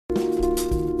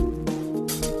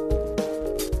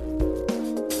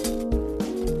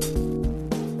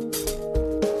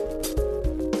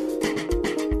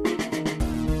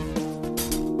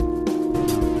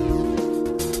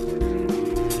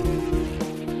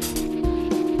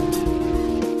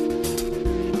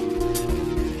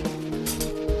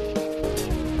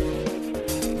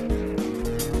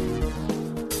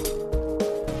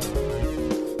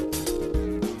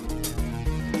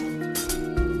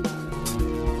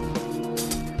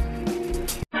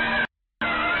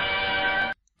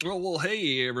Well,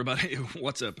 hey, everybody.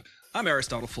 What's up? I'm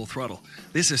Aristotle Full Throttle.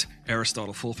 This is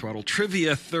Aristotle Full Throttle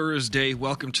Trivia Thursday.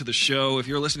 Welcome to the show. If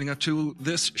you're listening up to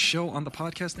this show on the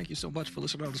podcast, thank you so much for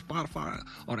listening on Spotify,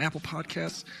 on Apple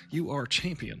Podcasts. You are a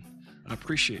champion. I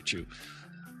appreciate you.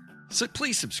 So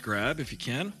please subscribe if you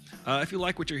can. If you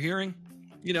like what you're hearing,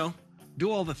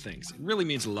 do all the things. It really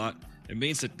means a lot. It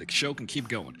means that the show can keep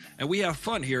going. And we have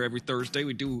fun here every Thursday.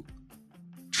 We do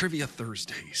Trivia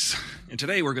Thursdays. And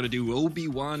today we're going to do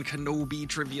Obi-Wan Kenobi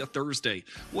Trivia Thursday.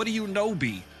 What do you know,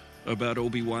 B, about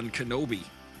Obi-Wan Kenobi?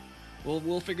 Well,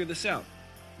 we'll figure this out.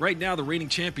 Right now, the reigning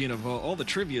champion of all the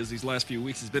trivias these last few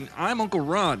weeks has been I'm Uncle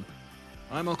Ron.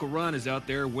 I'm Uncle Ron is out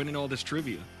there winning all this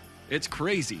trivia. It's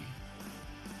crazy.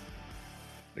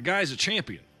 The guy's a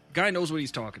champion. The guy knows what he's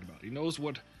talking about. He knows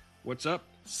what's up.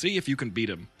 See if you can beat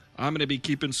him. I'm going to be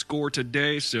keeping score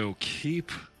today, so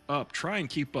keep up. Try and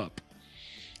keep up.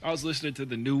 I was listening to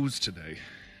the news today.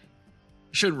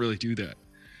 You shouldn't really do that.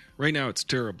 Right now, it's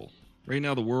terrible. Right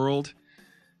now, the world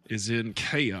is in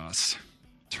chaos,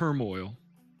 turmoil.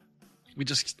 We're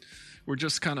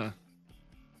just kind of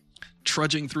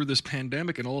trudging through this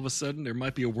pandemic, and all of a sudden, there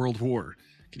might be a world war.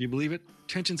 Can you believe it?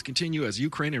 Tensions continue as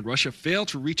Ukraine and Russia fail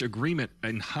to reach agreement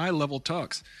in high-level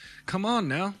talks. Come on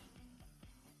now.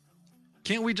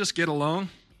 Can't we just get along?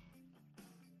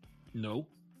 No.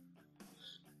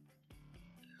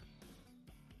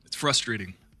 It's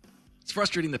frustrating. It's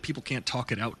frustrating that people can't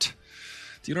talk it out.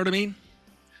 Do you know what I mean?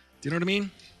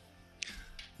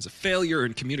 There's a failure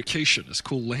in communication, as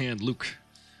Cool Hand Luke,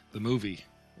 the movie.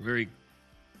 A very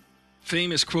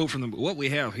famous quote from what we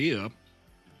have here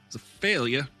is a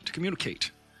failure to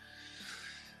communicate.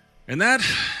 And that,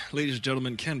 ladies and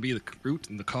gentlemen, can be the root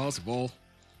and the cause of all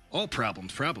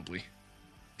problems, probably.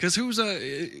 Because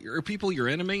are people your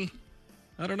enemy?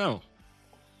 I don't know.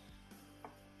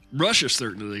 Russia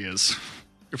certainly is.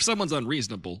 If someone's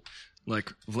unreasonable,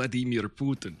 like Vladimir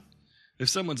Putin, if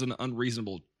someone's an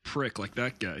unreasonable prick like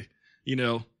that guy, I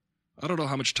don't know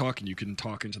how much talking you can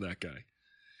talk into that guy.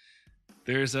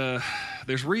 There's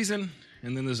reason,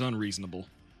 and then there's unreasonable.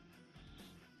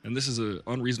 And this is an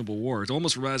unreasonable war. It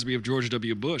almost reminds me of George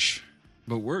W. Bush,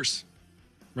 but worse.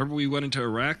 Remember we went into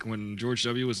Iraq when George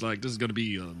W. was like, this is going to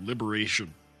be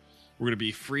liberation. We're going to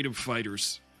be freedom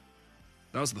fighters.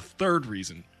 That was the third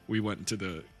reason we went into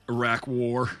the Iraq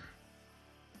war.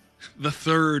 The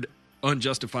third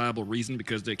unjustifiable reason,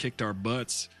 because they kicked our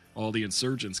butts. All the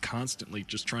insurgents constantly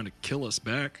just trying to kill us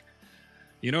back.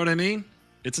 You know what I mean?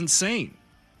 It's insane.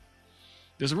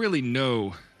 There's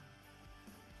no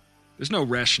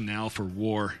rationale for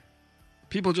war.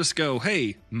 People just go,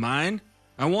 hey, mine?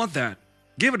 I want that.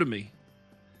 Give it to me.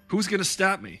 Who's going to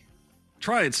stop me?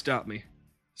 Try and stop me.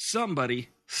 Somebody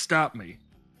stop me.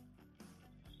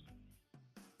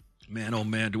 Man, oh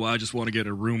man, do I just want to get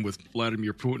in a room with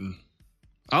Vladimir Putin.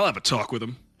 I'll have a talk with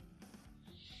him.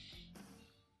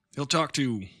 He'll talk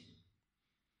to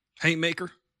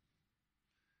Haymaker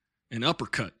and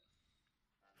Uppercut.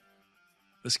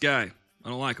 This guy, I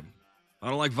don't like him. I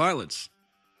don't like violence.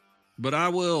 But I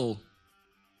will...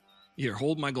 Here,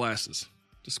 hold my glasses.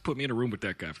 Just put me in a room with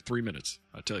that guy for 3 minutes,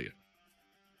 I tell you.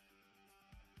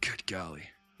 Good golly.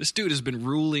 This dude has been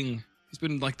ruling... He's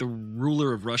been like the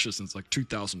ruler of Russia since like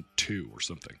 2002 or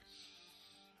something.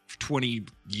 For 20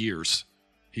 years.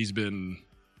 He's been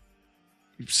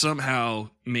somehow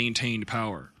maintained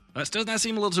power. Doesn't that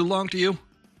seem a little too long to you?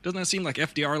 Doesn't that seem like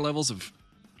FDR levels of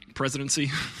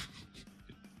presidency?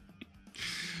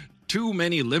 Too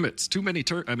many limits. Too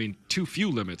few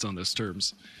limits on this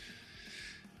terms.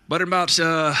 But in about,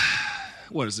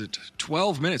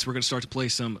 12 minutes, we're going to start to play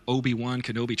some Obi-Wan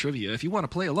Kenobi trivia. If you want to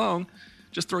play along,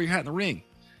 just throw your hat in the ring.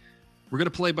 We're going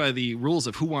to play by the rules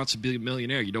of Who Wants to Be a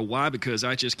Millionaire. You know why? Because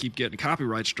I just keep getting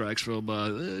copyright strikes from,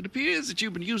 it appears that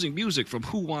you've been using music from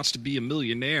Who Wants to Be a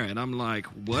Millionaire. And I'm like,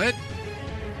 what?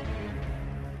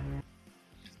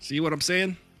 See what I'm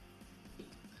saying?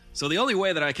 So the only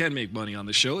way that I can make money on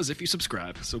this show is if you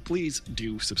subscribe. So please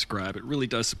do subscribe. It really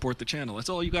does support the channel. That's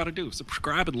all you got to do.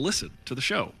 Subscribe and listen to the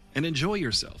show. And enjoy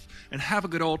yourself. And have a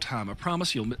good old time. I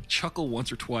promise you'll chuckle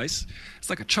once or twice. It's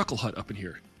like a chuckle hut up in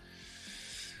here.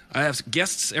 I have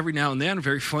guests every now and then.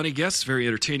 Very funny guests. Very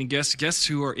entertaining guests. Guests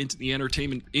who are into the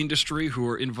entertainment industry. Who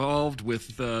are involved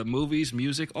with movies,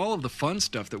 music. All of the fun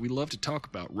stuff that we love to talk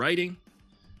about. Writing.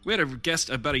 We had a guest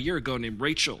about a year ago named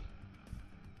Rachel.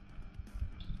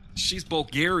 She's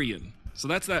Bulgarian. So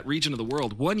that's that region of the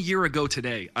world. 1 year ago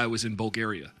today, I was in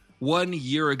Bulgaria. 1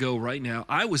 year ago right now,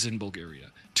 I was in Bulgaria.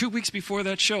 2 weeks before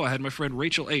that show, I had my friend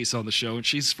Rachel Ace on the show, and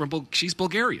she's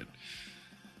Bulgarian.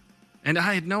 And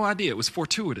I had no idea. It was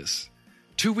fortuitous.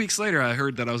 2 weeks later, I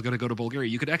heard that I was going to go to Bulgaria.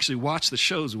 You could actually watch the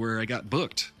shows where I got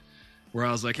booked, where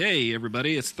I was like, hey,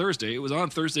 everybody, it's Thursday. It was on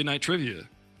Thursday Night Trivia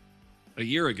a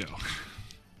year ago.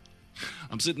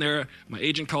 I'm sitting there. My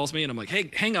agent calls me, and I'm like, hey,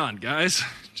 hang on, guys.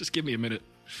 Just give me a minute.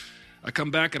 I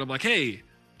come back, and I'm like, hey,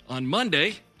 on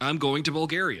Monday, I'm going to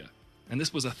Bulgaria. And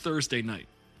this was a Thursday night.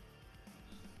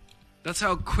 That's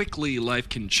how quickly life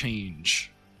can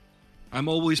change. I'm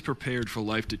always prepared for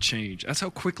life to change. That's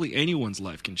how quickly anyone's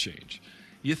life can change.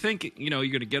 You think, you're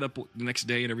going to get up the next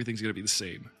day and everything's going to be the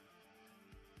same.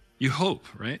 You hope,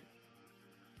 right?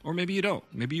 Or maybe you don't.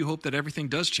 Maybe you hope that everything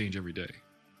does change every day.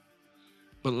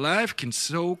 But life can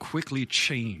so quickly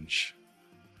change.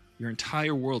 Your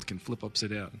entire world can flip upside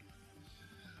down.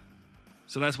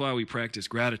 So that's why we practice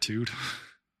gratitude.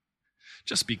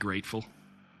 Just be grateful.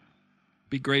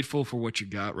 Be grateful for what you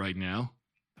got right now.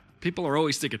 People are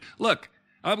always thinking, look,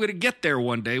 I'm going to get there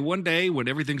one day. One day when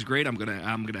everything's great, I'm going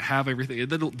to have everything.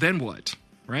 Then what?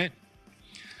 Right?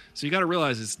 So you got to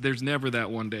realize there's never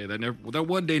that one day. That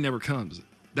one day never comes.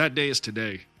 That day is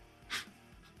today.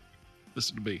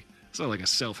 Listen to me. I sound like a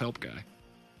self-help guy.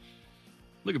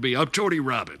 Look at me. I'm Tony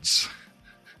Robbins.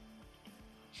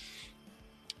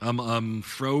 I'm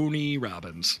Frony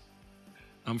Robbins.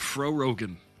 I'm Fro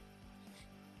Rogan.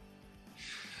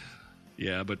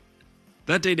 Yeah, but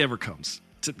that day never comes.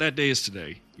 That day is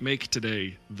today. Make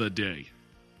today the day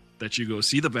that you go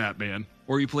see the Batman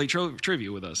or you play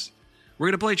trivia with us. We're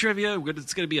going to play trivia.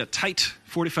 It's going to be a tight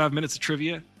 45 minutes of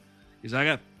trivia. Because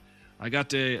I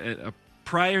got a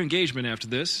prior engagement after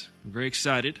this. I'm very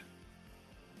excited.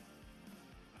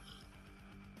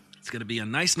 It's going to be a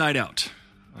nice night out.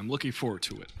 I'm looking forward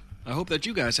to it. I hope that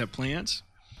you guys have plans.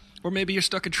 Or maybe you're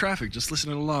stuck in traffic just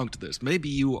listening along to this. Maybe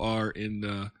you are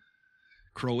in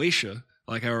Croatia,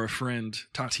 like our friend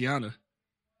Tatiana,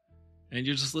 and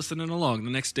you're just listening along the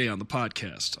next day on the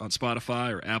podcast, on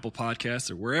Spotify or Apple Podcasts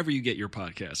or wherever you get your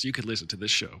podcasts. You could listen to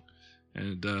this show,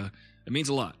 and it means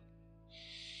a lot.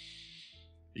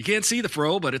 You can't see the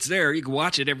Fro, but it's there. You can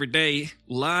watch it every day,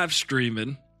 live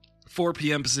streaming, 4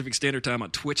 p.m. Pacific Standard Time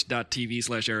on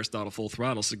twitch.tv/Aristotle Full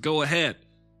Throttle. So go ahead,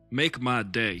 make my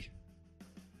day.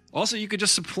 Also, you could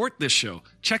just support this show.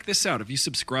 Check this out. If you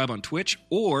subscribe on Twitch,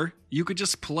 or you could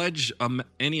just pledge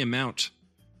any amount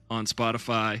on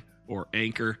Spotify or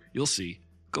Anchor. You'll see.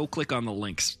 Go click on the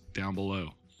links down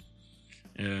below.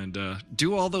 And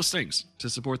do all those things to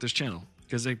support this channel.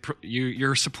 Because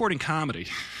you're supporting comedy.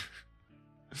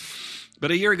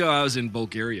 But a year ago, I was in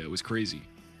Bulgaria. It was crazy.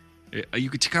 You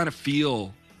could kind of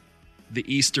feel the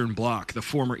Eastern Bloc, the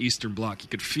former Eastern Bloc. You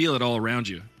could feel it all around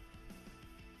you.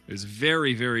 It was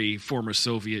very, very former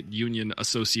Soviet Union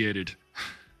associated.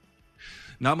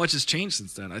 Not much has changed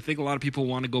since then. I think a lot of people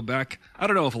want to go back. I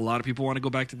don't know if a lot of people want to go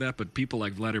back to that, but people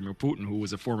like Vladimir Putin, who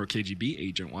was a former KGB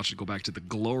agent, wants to go back to the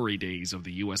glory days of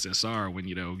the USSR when,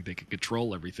 they could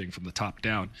control everything from the top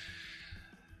down.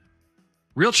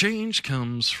 Real change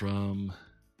comes from,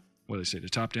 what do they say, the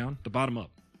top down? The bottom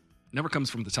up. Never comes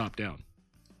from the top down.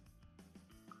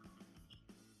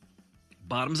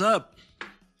 Bottoms up.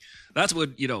 That's what,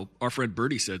 our friend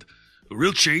Bertie said.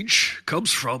 Real change comes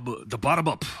from the bottom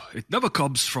up. It never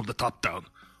comes from the top down.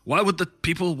 Why would the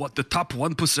people, the top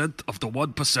 1% of the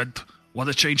 1%, want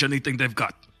to change anything they've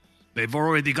got? They've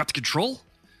already got control.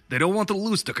 They don't want to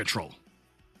lose the control.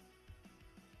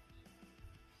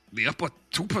 The upper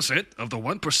 2% of the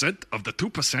 1% of the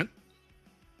 2%.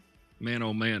 Man,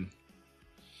 oh man.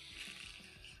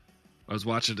 I was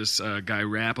watching this guy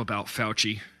rap about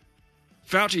Fauci.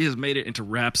 Fauci has made it into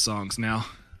rap songs now.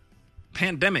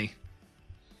 Pandemic.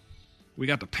 We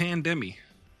got the pandemic.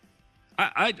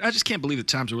 I just can't believe the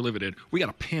times we're living in. We got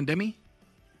a pandemic,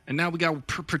 and now we got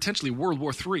potentially World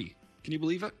War III. Can you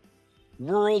believe it?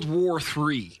 World War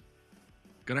III.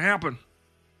 Gonna happen.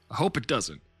 I hope it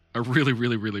doesn't. I really,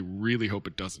 really, really, really hope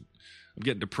it doesn't. I'm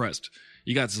getting depressed.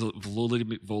 You got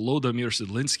Volodymyr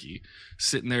Zelensky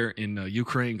sitting there in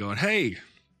Ukraine going, hey,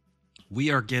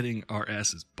 we are getting our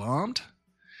asses bombed.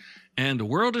 And the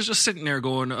world is just sitting there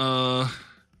going,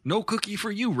 no cookie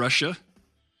for you, Russia.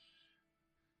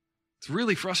 It's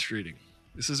really frustrating.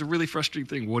 This is a really frustrating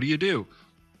thing. What do you do?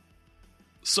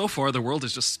 So far, the world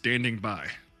is just standing by.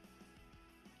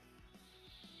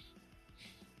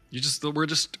 We're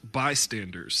just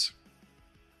bystanders.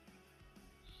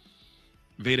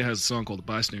 Veda has a song called The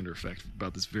Bystander Effect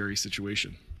about this very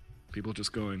situation. People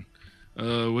just going,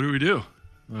 what do we do?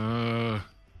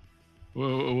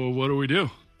 What do we do?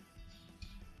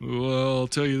 Well, I'll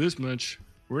tell you this much.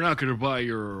 We're not going to buy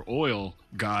your oil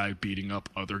guy beating up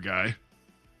other guy.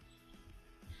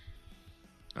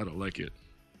 I don't like it.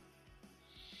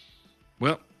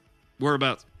 Well, we're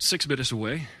about 6 minutes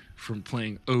away from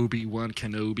playing Obi-Wan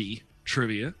Kenobi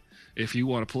trivia. If you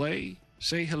want to play,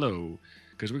 say hello,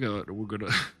 because we're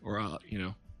gonna, or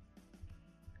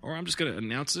or I'm just gonna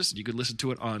announce this, and you could listen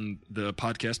to it on the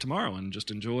podcast tomorrow and just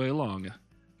enjoy along.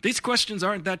 These questions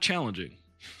aren't that challenging.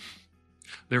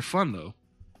 They're fun though,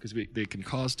 because they can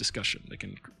cause discussion. They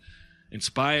can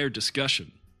inspire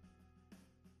discussion.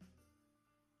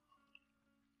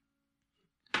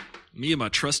 Me and my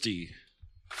trusty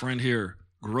friend here,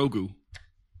 Grogu,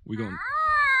 we going.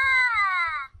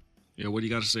 Yeah, what do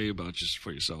you got to say about just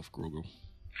for yourself, Grogu?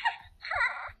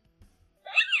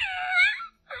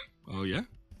 Oh yeah?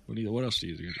 What else do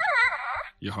you do?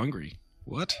 You're hungry.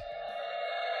 What?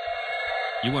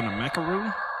 You want a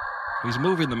macaroon? He's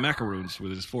moving the macaroons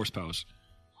with his force powers.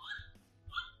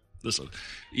 Listen,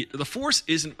 the force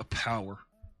isn't a power,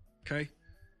 okay?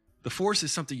 The force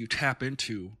is something you tap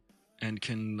into and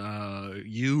can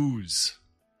use.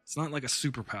 It's not like a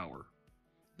superpower.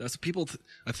 That's people.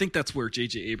 I think that's where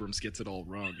J.J. Abrams gets it all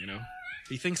wrong. You know,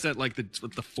 he thinks that like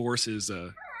the force is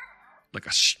like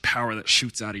a power that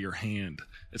shoots out of your hand.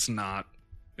 It's not.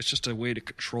 It's just a way to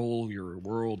control your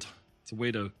world. It's a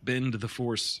way to bend the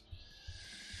force.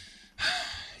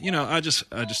 You know, I just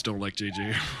don't like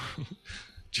J.J.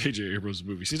 Abrams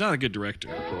movies. He's not a good director.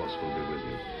 The force will be with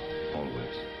you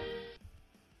always.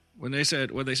 When they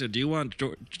said, do you want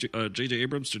J.J.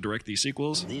 Abrams to direct these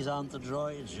sequels? These aren't the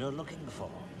droids you're looking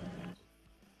for.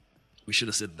 We should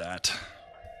have said that.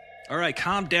 All right,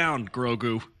 calm down,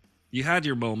 Grogu. You had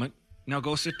your moment. Now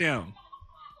go sit down.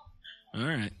 All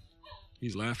right.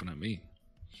 He's laughing at me.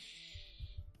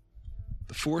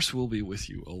 The Force will be with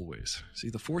you always. See,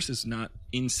 the Force is not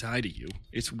inside of you.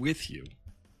 It's with you.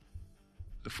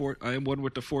 I am one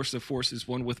with the Force is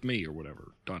one with me, or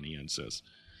whatever Donnie Yen says.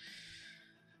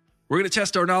 We're going to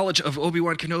test our knowledge of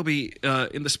Obi-Wan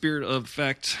Kenobi in the spirit of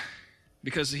fact,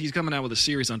 because he's coming out with a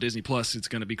series on Disney Plus. It's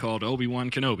going to be called Obi-Wan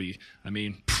Kenobi. I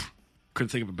mean, couldn't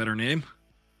think of a better name.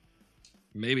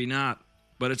 Maybe not,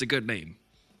 but it's a good name.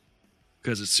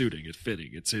 Because it's suiting, it's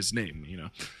fitting, it's his name, you know.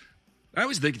 I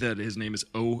always think that his name is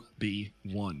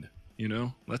Obi-Wan, you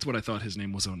know. That's what I thought his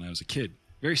name was when I was a kid.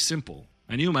 Very simple.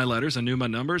 I knew my letters, I knew my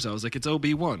numbers. I was like, it's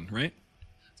Obi-Wan, right?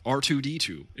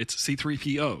 R2-D2. It's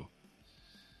C-3PO.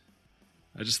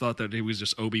 I just thought that he was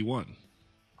just Obi-Wan.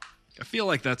 I feel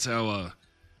like that's how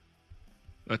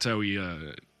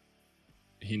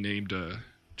he named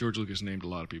George Lucas named a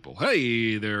lot of people.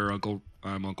 Hey there, Uncle.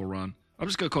 I'm Uncle Ron. I'm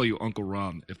just gonna call you Uncle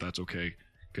Ron if that's okay.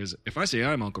 Because if I say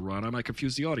I'm Uncle Ron, I might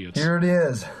confuse the audience. Here it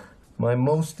is, my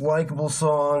most likable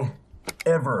song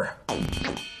ever.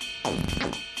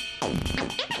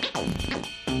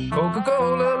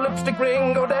 Coca-Cola, lipstick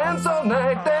ring, go dance all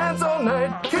night,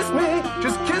 kiss me,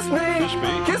 just kiss me,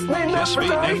 kiss me,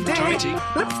 Nefertiti.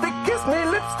 Lipstick, kiss me,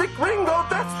 lipstick ring, go,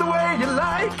 that's the way you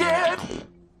like it.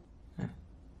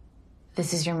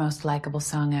 This is your most likable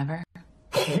song ever?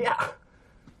 Yeah.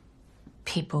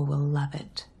 People will love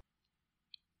it.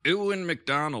 Ewan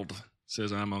McDonald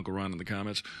says I'm Uncle Ron in the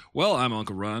comments. Well, I'm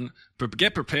Uncle Ron.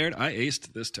 Get prepared. I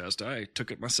aced this test. I took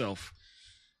it myself.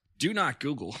 Do not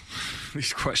Google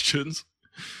these questions.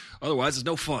 Otherwise, it's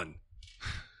no fun.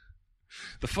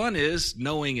 The fun is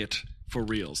knowing it for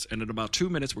reals. And in about 2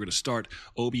 minutes, we're going to start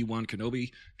Obi-Wan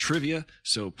Kenobi trivia.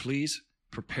 So please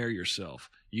prepare yourself.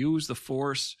 Use the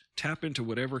Force. Tap into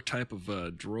whatever type of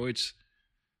droids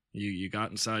you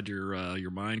got inside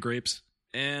your mind grapes.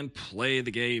 And play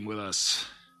the game with us.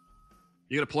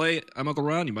 You going to play? I'm Uncle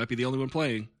Ron. You might be the only one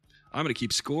playing. I'm going to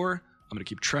keep score. I'm going to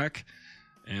keep track.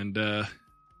 And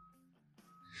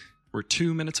we're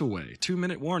 2 minutes away. 2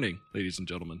 minute warning, ladies and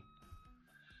gentlemen.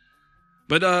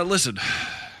 But listen,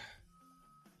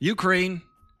 Ukraine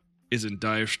is in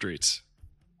dire straits.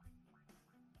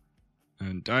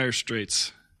 And dire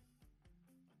straits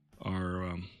are,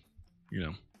 I'm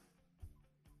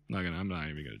not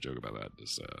even going to joke about that.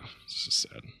 It's just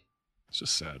sad. It's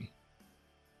just sad.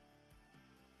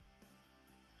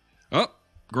 Oh,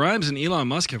 Grimes and Elon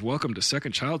Musk have welcomed a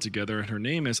second child together, and her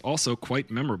name is also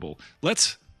quite memorable.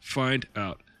 Let's find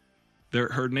out.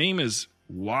 Her name is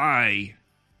Y.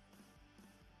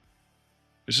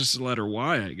 It's just the letter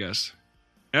Y, I guess.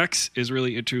 X is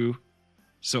really into,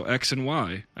 so X and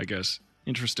Y, I guess.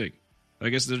 Interesting. I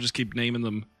guess they'll just keep naming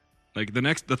them. Like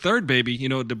the third baby, you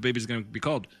know what the baby's going to be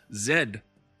called? Zed.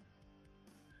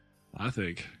 I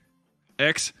think.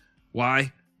 X,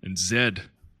 Y, and Z.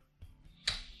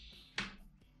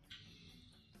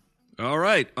 All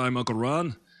right, I'm Uncle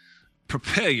Ron.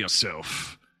 Prepare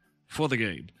yourself for the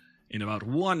game. In about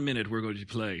 1 minute, we're going to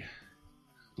play.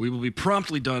 We will be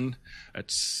promptly done at,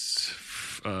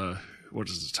 what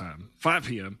is the time? 5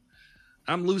 p.m.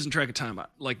 I'm losing track of time.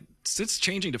 Like, since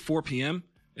changing to 4 p.m.,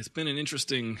 it's been an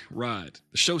interesting ride.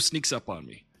 The show sneaks up on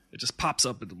me. It just pops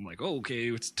up, and I'm like, oh, okay,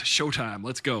 it's showtime.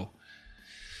 Let's go.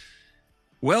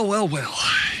 Well.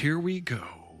 Here we go.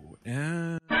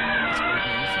 And let's go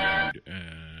ahead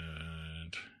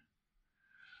and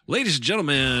ladies and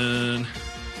gentlemen,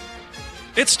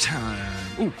 it's time.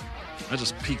 Ooh, I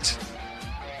just peeked.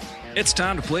 It's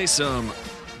time to play some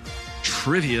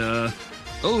trivia.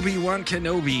 Obi-Wan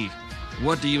Kenobi.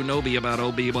 What do you know about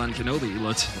Obi-Wan Kenobi?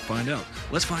 Let's find out.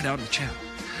 Let's find out in the chat.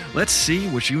 Let's see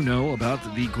what you know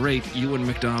about the great Ewan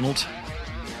McDonald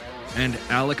and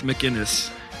Alec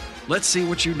McGuinness. Let's see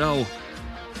what you know.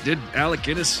 Did Alec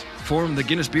Guinness form the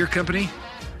Guinness Beer Company?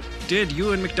 Did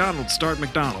Ewan McDonald start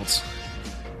McDonald's?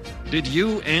 Did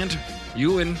you and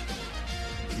Ewan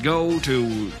go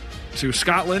to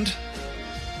Scotland?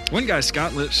 One guy's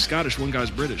Scottish, one guy's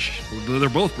British. Well, they're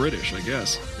both British, I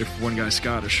guess, if one guy's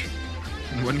Scottish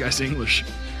and one guy's English.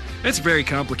 It's very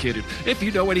complicated. If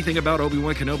you know anything about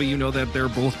Obi-Wan Kenobi, you know that they're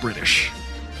both British.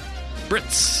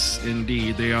 Brits,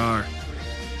 indeed, they are.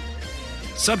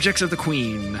 Subjects of the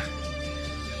Queen.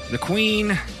 The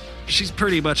Queen, she's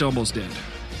pretty much almost dead.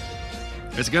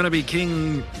 It's gonna be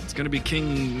King,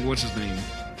 what's his name?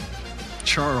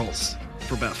 Charles,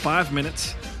 for about 5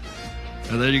 minutes.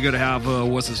 And then you're gonna have,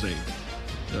 what's his name?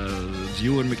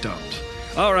 Ewan McDonald.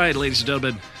 All right, ladies and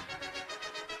gentlemen.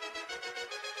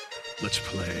 Let's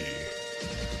play.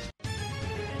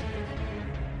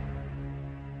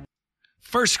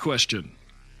 First question.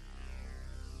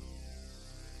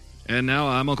 And now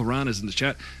I'm Uncle Ron is in the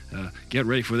chat. Get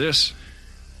ready for this.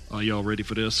 Are y'all ready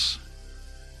for this?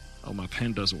 Oh, my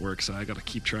pen doesn't work, so I gotta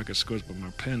keep track of scores, but my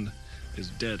pen is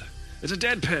dead. It's a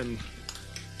dead pen.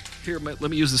 Here, let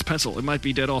me use this pencil. It might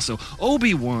be dead also.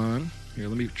 Obi-Wan. Here,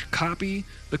 let me copy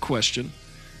the question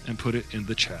and put it in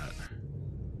the chat.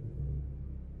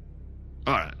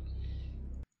 All right.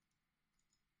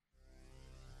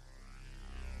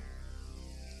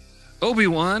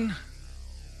 Obi-Wan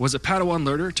was a Padawan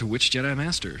learner to which Jedi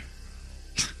Master?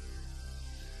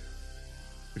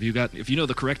 If you know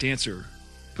the correct answer,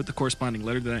 put the corresponding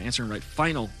letter to that answer and write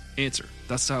final answer.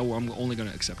 That's how I'm only going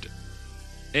to accept it.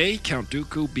 A. Count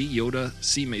Dooku. B. Yoda.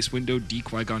 C. Mace Windu. D.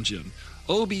 Qui-Gon Jinn.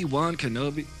 Obi-Wan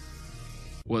Kenobi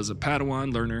was a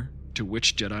Padawan learner to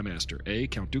which Jedi Master? A.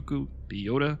 Count Dooku. B.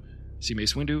 Yoda. C.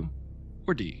 Mace Windu.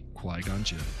 Or D. Qui-Gon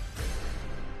Jinn.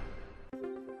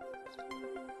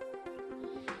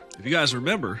 If you guys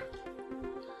remember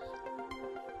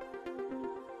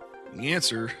the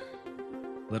answer,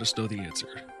 let us know the answer.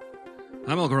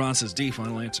 I'm Uncle Ron says D,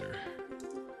 final answer.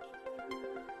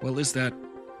 Well, is that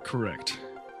correct?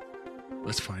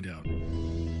 Let's find out.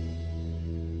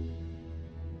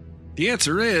 The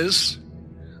answer is,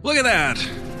 look at that!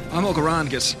 I'm Uncle Ron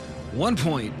gets 1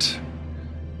 point.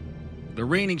 The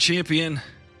reigning champion,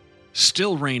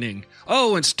 still reigning.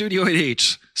 Oh, and Studio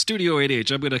 8H. Studio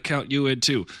 8H, I'm going to count you in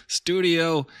too.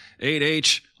 Studio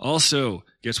 8H also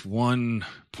gets 1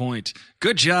 point.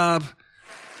 Good job.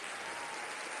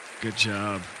 Good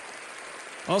job.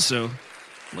 Also,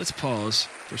 let's pause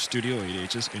for Studio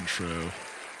 8H's intro.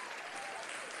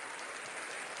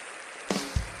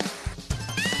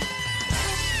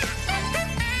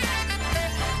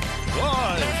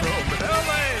 Live from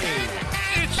LA,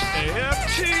 it's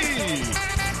AFT.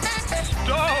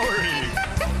 Starring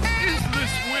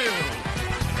Islis Will,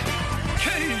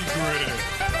 Katie Griff,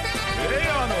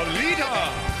 Ayanolita,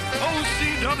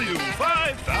 OCW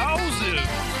 5000,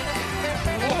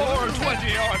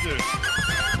 420 artists,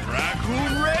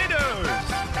 Raccoon Raiders,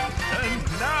 and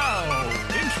now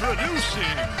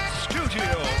introducing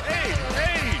Studio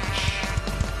 8H.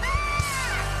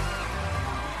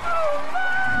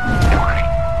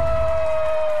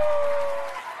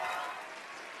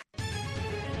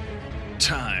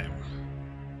 Time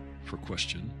for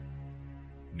question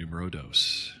numero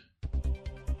dos.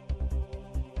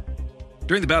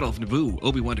 During the Battle of Naboo,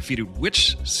 Obi-Wan defeated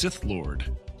which Sith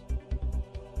Lord?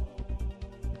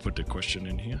 Put the question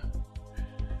in here.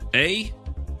 A.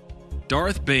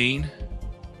 Darth Bane.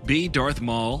 B. Darth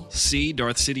Maul. C.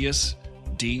 Darth Sidious.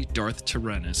 D. Darth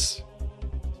Tyrannus.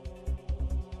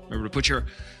 Remember to put your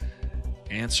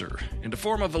answer in the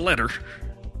form of a letter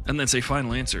and then say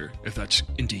final answer if that's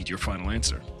indeed your final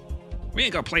answer. We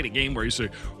ain't gonna play the game where you say,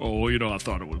 oh, I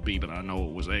thought it would be, but I know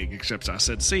it was A, except I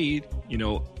said C,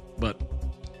 but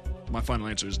my final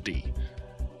answer is D.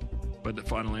 But the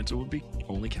final answer would be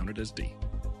only counted as D.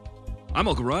 I'm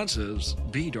Uncle Ron says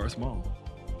B, Darth Maul.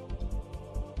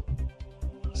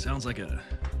 Sounds like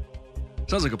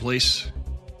a place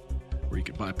where you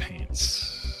could buy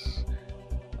pants.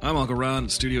 I'm Uncle Ron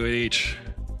at Studio 8H.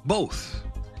 Both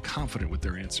confident with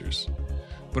their answers.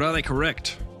 But are they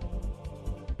correct?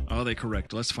 Are they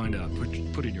correct? Let's find out.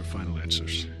 Put in your final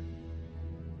answers.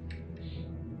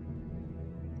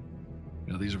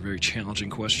 Now, these are very challenging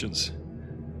questions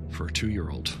for a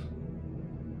 2-year-old.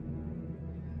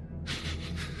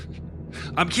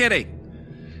 I'm kidding.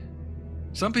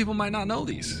 Some people might not know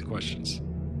these questions,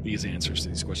 these answers to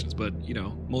these questions, but,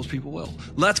 most people will.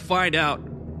 Let's find out.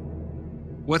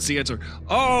 What's the answer?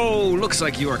 Oh, looks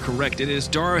like you are correct. It is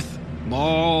Darth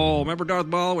Maul. Remember Darth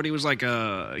Maul when he was like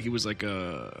let's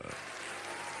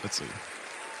see.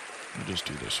 Let me just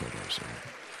do this. Hold on a second.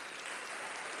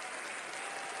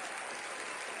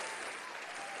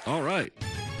 All right.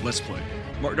 Let's play.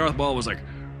 Darth Maul was like,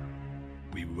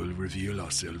 we will reveal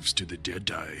ourselves to the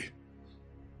Jedi.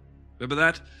 Remember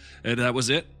that? And that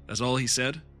was it. That's all he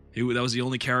said. That was the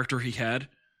only character he had.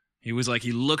 He was like,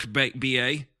 he looked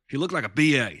BA. He looked like a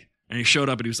BA. And he showed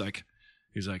up and he was like,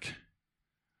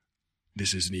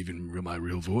 this isn't even my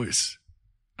real voice.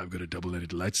 I've got a double-ended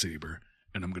lightsaber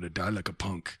and I'm going to die like a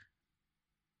punk.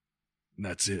 And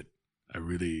that's it. I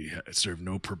really serve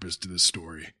no purpose to this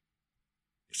story.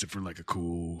 Except for like a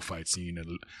cool fight scene.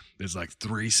 And there's like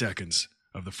 3 seconds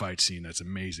of the fight scene that's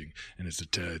amazing. And it's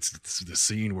the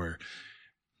scene where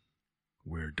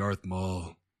Darth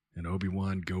Maul and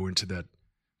Obi-Wan go into that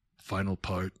final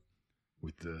part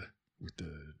with the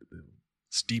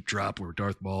steep drop where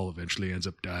Darth Maul eventually ends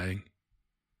up dying.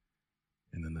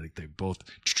 And then they both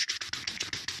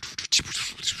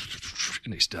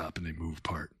and they stop and they move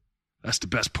apart. That's the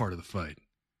best part of the fight.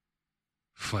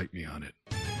 Fight me on it.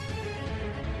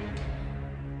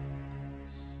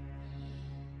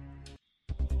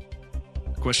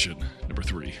 Question number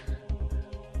 3.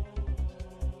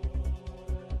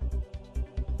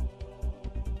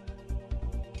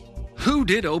 Who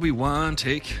did Obi-Wan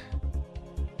take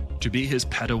to be his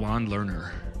Padawan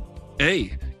learner?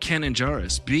 A. Kanan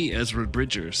Jarrus. B. Ezra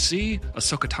Bridger. C.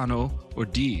 Ahsoka Tano. Or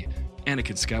D.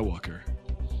 Anakin Skywalker.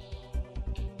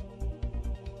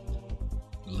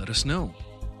 Let us know.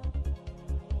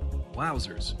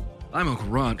 Wowzers. I'm Uncle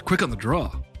Ron. Quick on the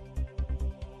draw.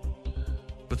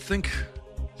 But think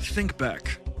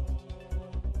back.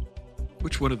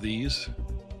 Which one of these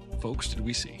folks did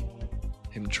we see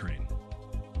him train?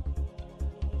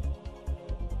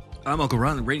 I'm Uncle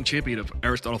Ron, the reigning champion of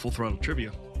Aristotle Full Throttle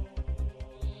Trivia.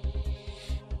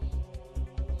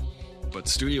 But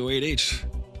Studio 8H,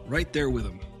 right there with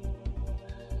him.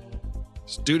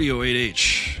 Studio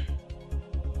 8H.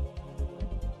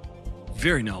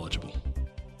 Very knowledgeable.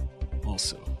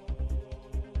 Also.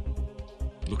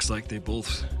 Looks like they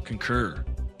both concur.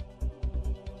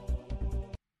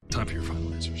 Time for your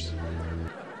final answers.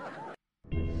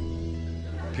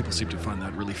 People seem to find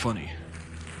that really funny.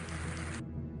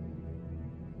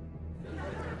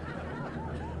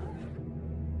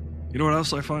 You know what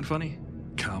else I find funny?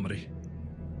 Comedy.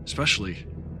 Especially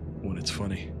when it's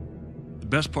funny. The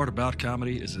best part about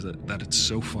comedy is that it's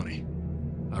so funny.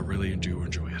 I really do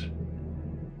enjoy it.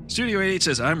 Studio 88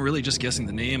 says, I'm really just guessing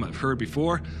the name I've heard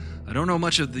before. I don't know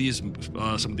much of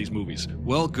some of these movies.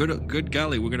 Well, good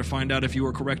golly, we're going to find out if you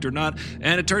were correct or not.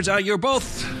 And it turns out you're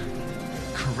both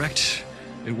correct.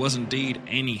 It was indeed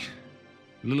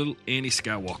little Annie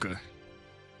Skywalker.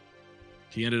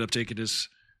 He ended up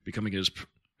becoming his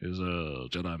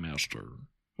Jedi Master.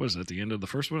 What is that, the end of the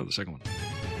first one or the second one?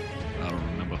 I don't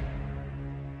remember.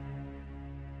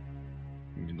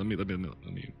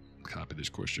 Let me copy this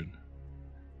question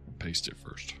and paste it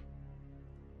first.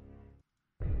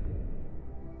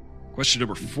 Question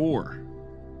number 4.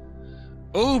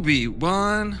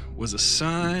 Obi-Wan was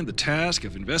assigned the task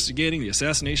of investigating the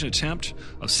assassination attempt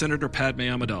of Senator Padme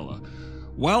Amidala.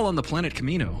 While on the planet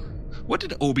Kamino, what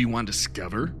did Obi-Wan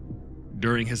discover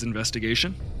during his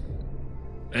investigation?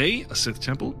 A. A Sith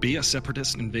temple. B. A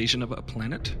separatist invasion of a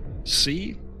planet.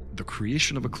 C. The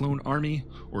creation of a clone army.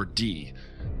 Or D.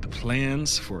 The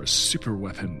plans for a super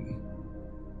weapon.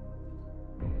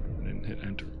 And then hit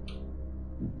enter.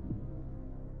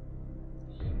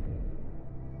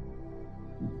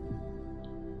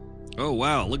 Oh,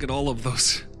 wow. Look at all of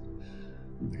those.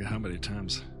 Look at how many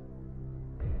times.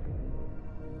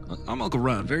 I'm Uncle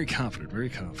Ron. Very confident. Very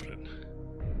confident.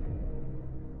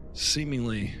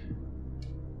 Seemingly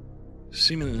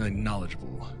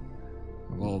knowledgeable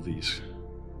of all these.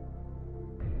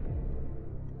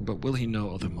 But will he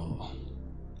know them all?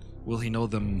 Will he know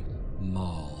them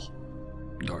Maul?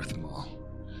 Darth Maul.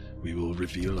 We will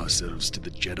reveal ourselves to the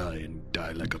Jedi and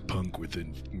die like a punk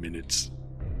within minutes.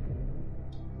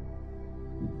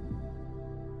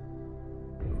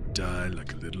 Die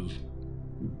like a little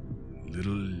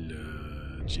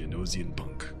Geonosian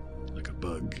punk. Like a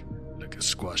bug. Like a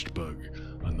squashed bug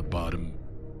on the bottom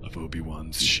of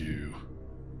Obi-Wan's shoe.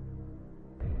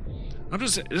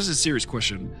 This is a serious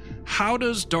question. How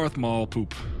does Darth Maul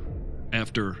poop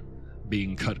after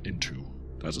being cut into?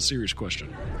 That's a serious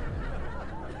question.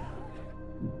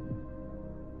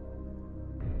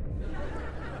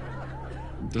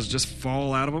 Does it just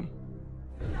fall out of him?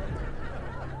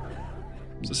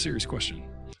 It's a serious question.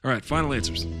 All right, final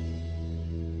answers.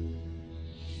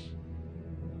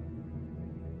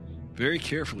 Very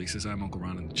carefully, says I'm Uncle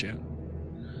Ron in the chat.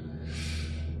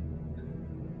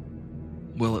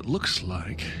 Well, it looks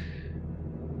like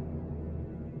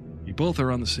you both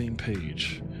are on the same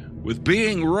page with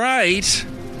being right.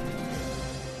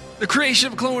 The creation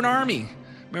of a clone army.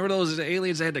 Remember those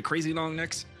aliens that had the crazy long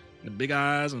necks, and the big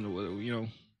eyes, and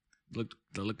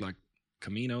they looked like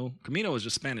Camino. Camino is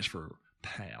just Spanish for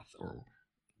path or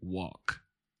walk.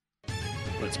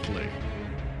 Let's play.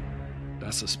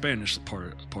 That's the Spanish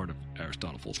part of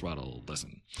Aristotle Full Throttle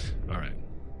lesson. All right.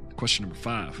 Question number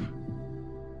 5.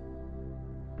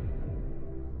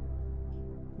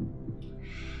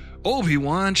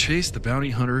 Obi-Wan chased the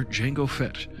bounty hunter Jango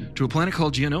Fett to a planet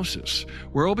called Geonosis,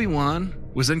 where Obi-Wan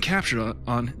was then captured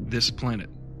on this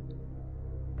planet.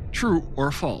 True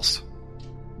or false?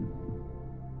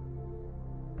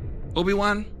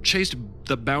 Obi-Wan chased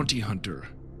the bounty hunter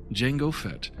Jango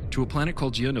Fett to a planet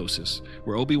called Geonosis,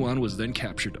 where Obi-Wan was then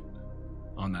captured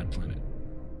on that planet.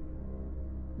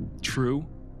 True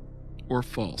or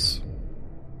false?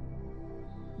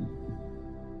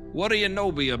 What do you know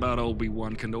about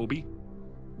Obi-Wan Kenobi?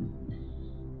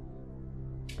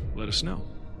 Let us know.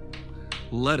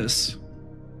 Lettuce.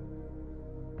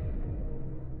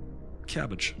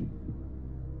 Cabbage.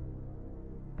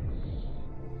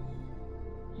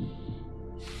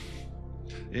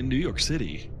 In New York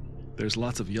City, there's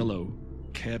lots of yellow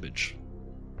cabbage.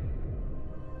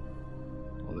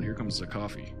 Oh, here comes the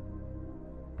coffee.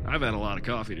 I've had a lot of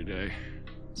coffee today.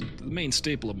 It's the main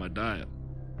staple of my diet.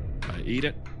 I eat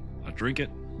it. I drink it.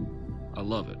 I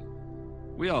love it.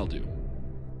 We all do.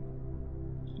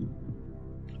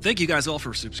 Thank you guys all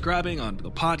for subscribing on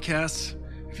the podcast.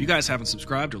 If you guys haven't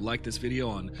subscribed or liked this video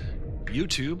on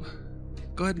YouTube,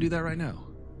 go ahead and do that right now.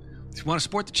 If you want to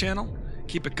support the channel,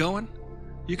 keep it going,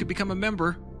 you could become a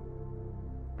member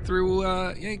through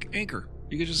Anchor.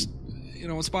 You could just,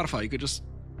 on Spotify, you could just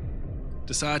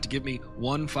decide to give me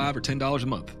 $1, $5, or $10 a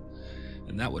month.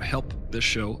 And that would help this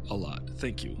show a lot.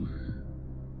 Thank you.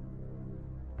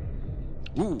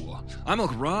 Ooh, I'm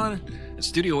Uncle Ron and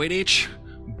Studio 8H,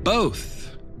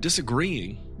 both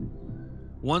disagreeing.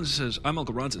 One says, I'm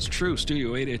Uncle Ron says true,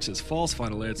 Studio 8H says false,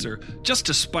 final answer, just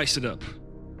to spice it up.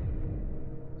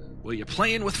 Well, you're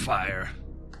playing with fire.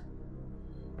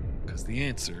 Because the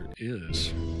answer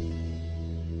is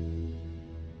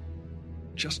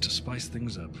just to spice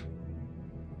things up.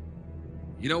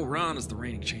 Ron is the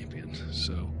reigning champion,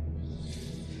 so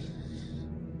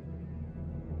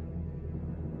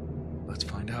let's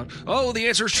find out. Oh, the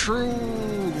answer is true.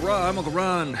 I'm Uncle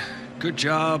Ron. Good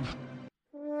job.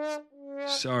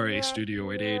 Sorry, Studio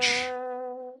 8H.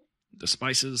 The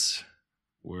spices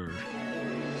were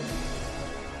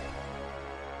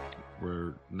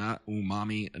not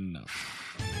umami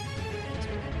enough.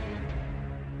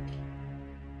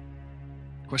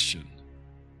 Question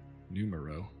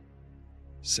numero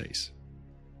 6.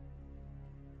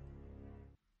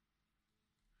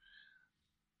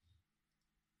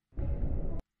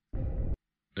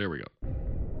 There we go.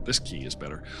 This key is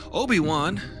better. Was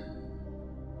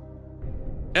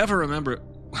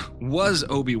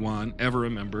Obi-Wan ever a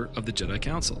member of the Jedi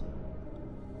Council?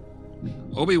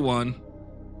 Obi-Wan.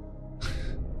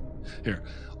 Here.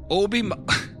 Oh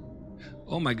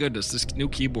my goodness, this new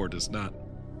keyboard is not.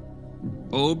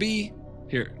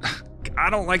 Here. I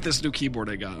don't like this new keyboard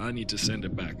I got. I need to send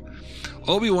it back.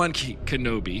 Obi-Wan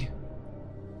Kenobi.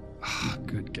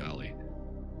 Good golly.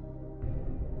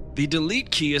 The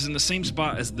delete key is in the same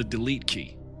spot as the delete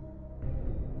key.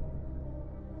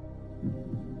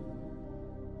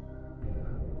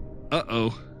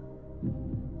 Uh-oh.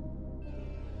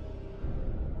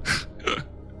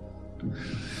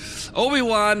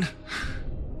 Obi-Wan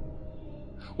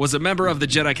was a member of the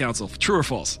Jedi Council. True or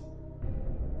false?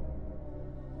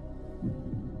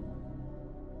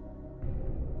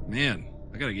 Man,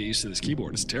 I gotta get used to this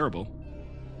keyboard. It's terrible.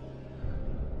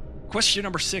 Question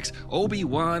number 6.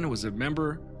 Obi-Wan was a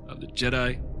member of the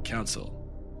Jedi Council.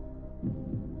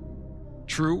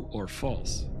 True or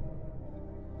false?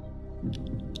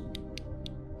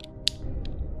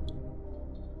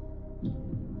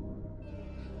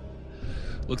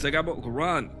 Looks like I'm Uncle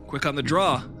Ron. Quick on the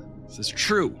draw. Says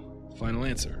true. Final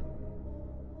answer.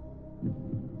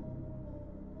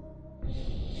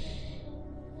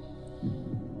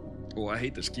 Oh, I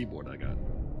hate this keyboard I got.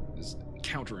 It's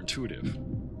counterintuitive.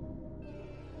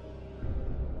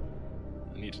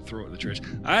 I need to throw it in the trash.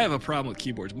 I have a problem with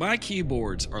keyboards. My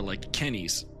keyboards are like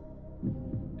Kenny's.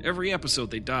 Every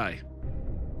episode, they die.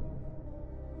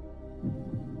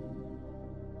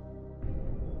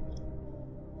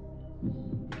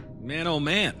 Man, oh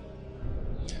man.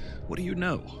 What do you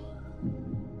know?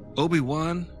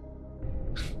 Obi-Wan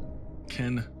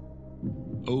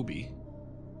Kenobi.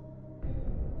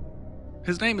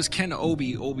 His name is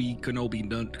Kenobi,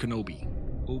 Kenobi.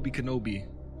 Obi-Kenobi,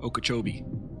 Okeechobee.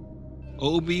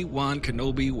 Obi-Wan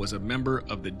Kenobi was a member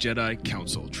of the Jedi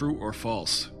Council. True or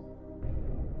false?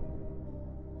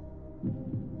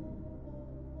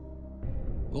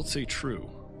 Let's say true.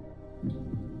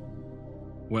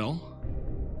 Well,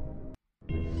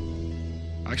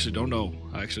 I actually don't know.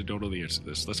 I actually don't know the answer to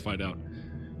this. Let's find out.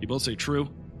 You both say true?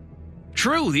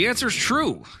 True! The answer's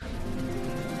true!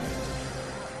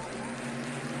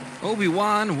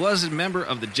 Obi-Wan was a member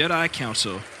of the Jedi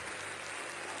Council.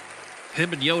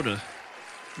 Him and Yoda.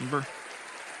 Remember?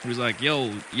 He was like, yo,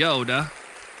 Yoda.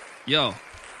 Yo.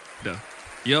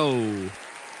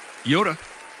 Yoda.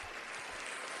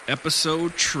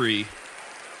 Episode 3.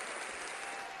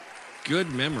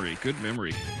 Good memory.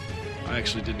 I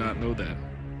actually did not know that.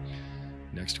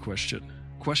 Next question.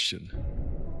 Question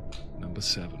number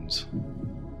 7.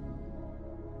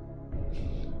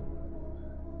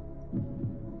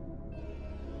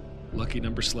 Lucky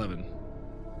number 11.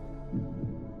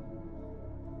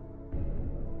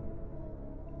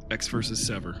 X versus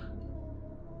Sever.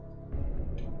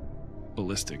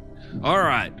 Ballistic.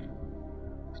 Alright.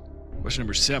 Question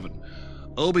number 7.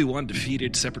 Obi-Wan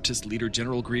defeated Separatist leader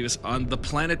General Grievous on the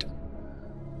planet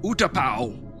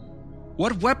Utapau.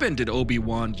 What weapon did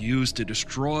Obi-Wan use to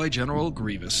destroy General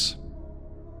Grievous?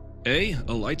 A.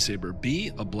 A lightsaber.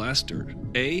 B. A blaster.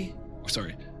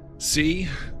 C.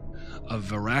 A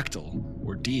Varactyl.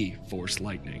 Or D. Force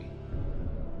lightning.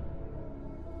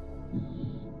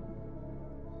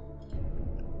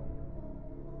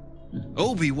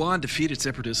 Obi-Wan defeated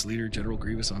Separatist leader General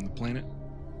Grievous on the planet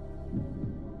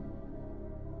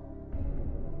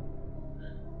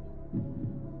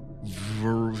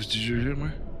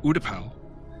Utapau.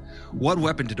 What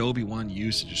weapon did Obi-Wan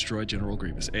use to destroy General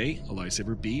Grievous? A. A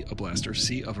lightsaber. B. A blaster.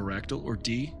 C. A Varactyl. Or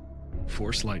D.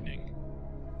 Force lightning.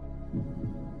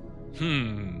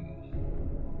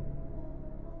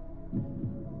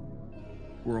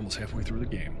 We're almost halfway through the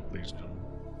game, ladies and gentlemen.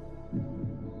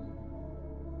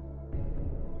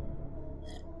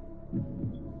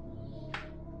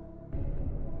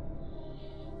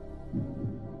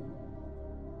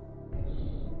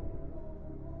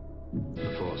 The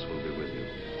Force will be with you,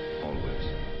 always.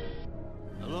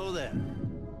 Hello there.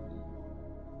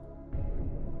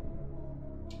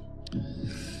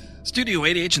 Studio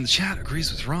 8H in the chat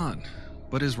agrees with Ron.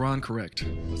 But is Ron correct?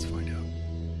 Let's find out.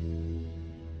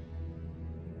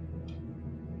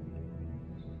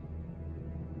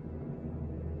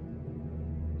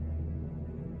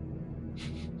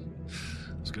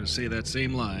 I was going to say that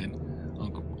same line,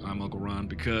 I'm Uncle Ron,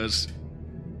 because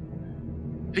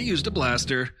he used a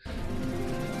blaster.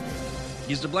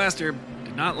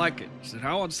 Did not like it. He said,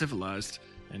 how uncivilized.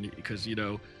 And because,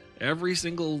 every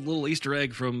single little Easter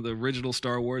egg from the original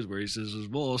Star Wars where he says, it's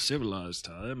more civilized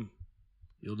time.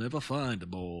 You'll never find a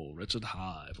more wretched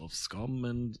hive of scum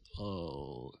and,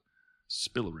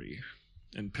 spillery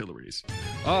and pillories.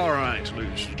 All right,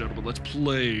 ladies and gentlemen, let's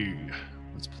play.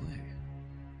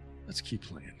 Let's keep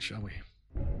playing, shall we?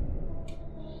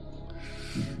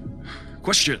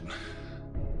 Question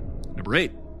number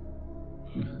 8.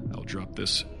 I'll drop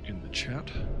this in the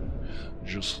chat,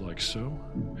 just like so.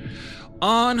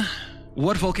 On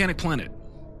what volcanic planet?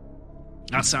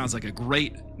 That sounds like a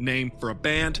great name for a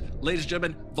band. Ladies and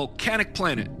gentlemen, Volcanic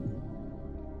Planet.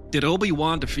 Did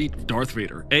Obi-Wan defeat Darth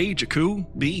Vader? A. Jakku.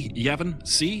 B. Yavin.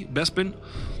 C. Bespin.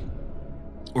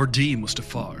 Or D.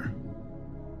 Mustafar?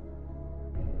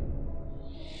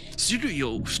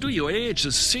 Studio AH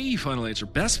says C. Final answer.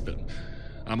 Bespin.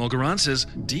 Amogaran says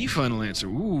D. Final answer.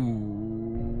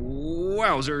 Ooh.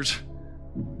 Wowzers.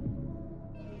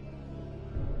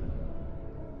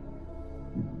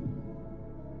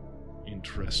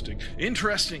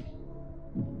 Interesting.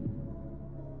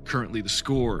 Currently the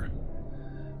score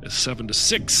is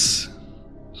 7-6.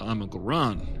 I'm Uncle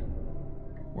Ron.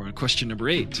 We're on question number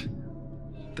 8.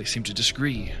 They seem to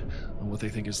disagree on what they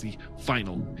think is the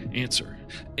final answer.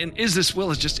 And Is This Will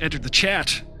has just entered the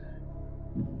chat.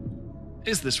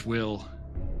 Is This Will?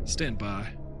 Stand by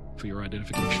for your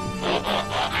identification.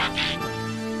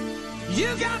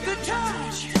 You got the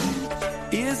touch.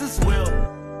 Is this Will?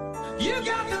 You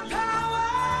got the power.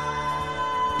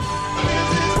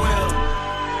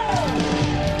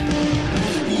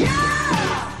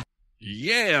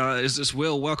 Yeah, is this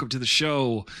Will? Welcome to the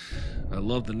show. I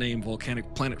love the name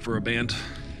Volcanic Planet for a band.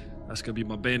 That's going to be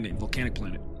my band name, Volcanic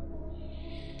Planet.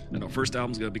 And our first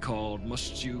album's going to be called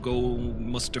Must You Go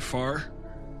Mustafar.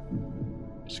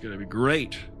 It's going to be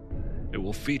great. It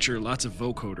will feature lots of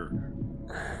vocoder.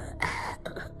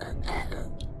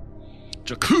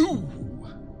 Jakku!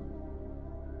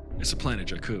 It's the planet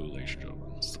Jakku, ladies and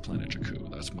gentlemen. It's the planet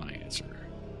Jakku. That's my answer.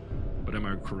 But am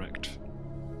I correct?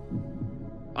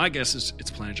 I guess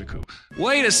it's planet Jakku.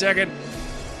 Wait a second!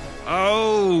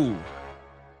 Oh!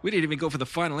 We didn't even go for the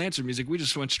final answer music. We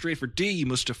just went straight for D.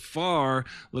 Mustafar.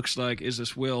 Looks like Is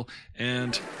This Will.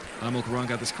 And I'm Uncle Ron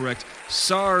got this correct.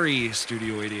 Sorry,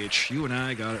 Studio ADH. You and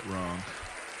I got it wrong.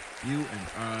 You and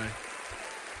I.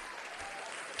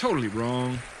 Totally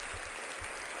wrong.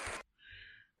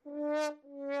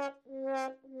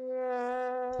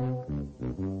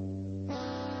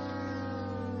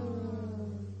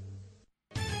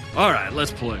 All right,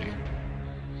 let's play.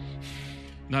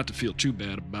 Not to feel too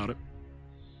bad about it.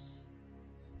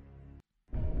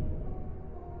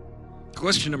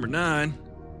 Question number 9.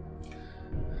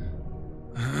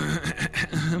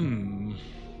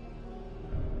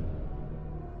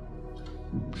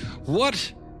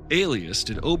 What alias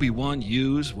did Obi-Wan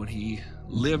use when he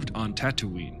lived on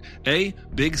Tatooine? A.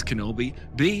 Biggs Kenobi.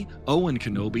 B. Owen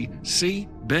Kenobi. C.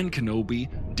 Ben Kenobi.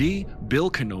 D.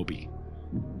 Bill Kenobi.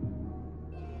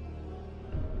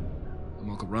 I'm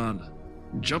Uncle Ron.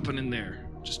 Jumping in there.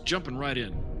 Just jumping right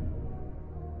in.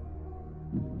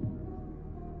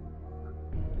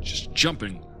 Just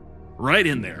jumping right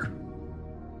in there.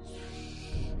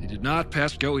 He did not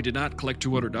pass go. He did not collect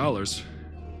 $200.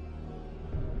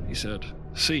 He said,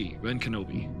 C. Ben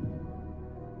Kenobi.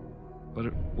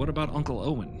 But what about Uncle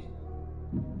Owen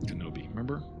Kenobi?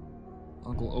 Remember?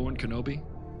 Uncle Owen Kenobi?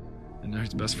 And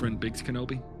his best friend Biggs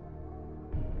Kenobi?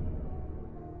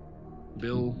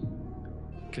 Bill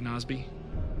Knosby?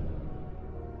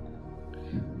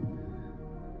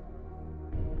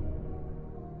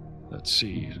 Let's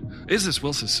see. Is this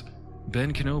Will says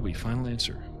Ben Kenobi? Final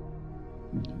answer.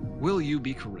 Will you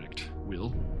be correct? Will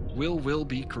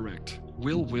be correct.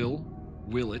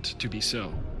 Will it to be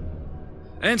so?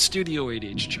 And Studio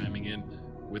 8H chiming in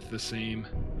with the same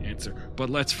answer. But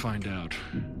let's find out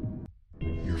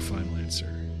your final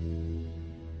answer.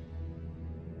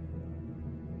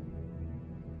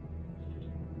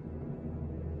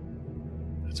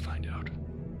 Let's find out.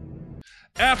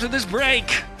 After this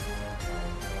break!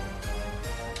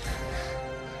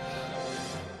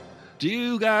 Do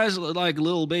you guys like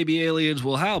little baby aliens?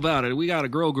 Well, how about it? We got a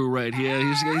Grogu right here.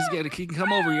 He can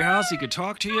come over your house. He could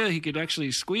talk to you. He could actually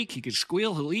squeak. He could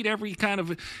squeal. He'll eat every kind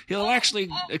of... He'll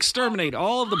actually exterminate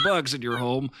all of the bugs in your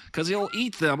home because he'll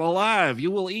eat them alive.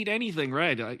 You will eat anything,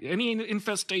 right? Any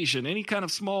infestation, any kind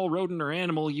of small rodent or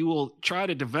animal you will try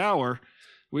to devour.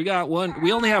 We got one.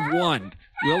 We only have one.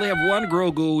 We only have one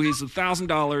Grogu. He's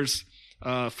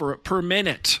 $1,000 per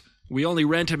minute. We only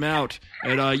rent him out,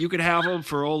 and you can have him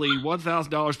for only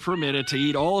 $1,000 per minute to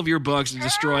eat all of your bugs and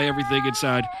destroy everything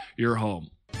inside your home.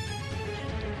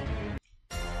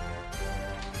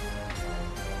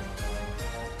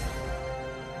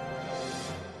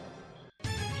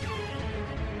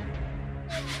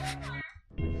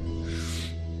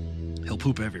 He'll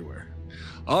poop everywhere.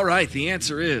 All right, the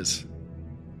answer is...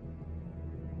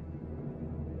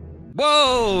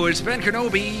 Whoa, it's Ben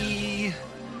Kenobi!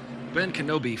 Ben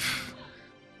Kenobi.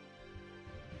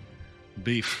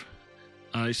 Beef.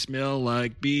 I smell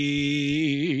like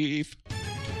beef.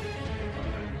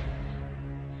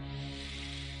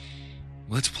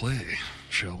 Let's play,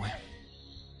 shall we?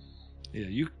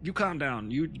 Yeah, you calm down.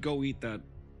 You go eat that.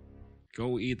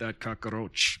 Go eat that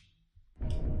cockroach.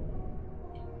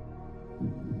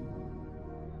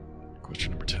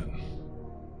 Question number 10.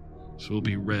 This will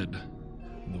be read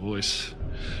in the voice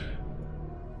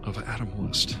of Adam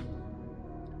West.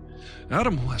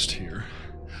 Adam West here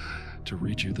to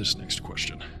read you this next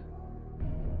question.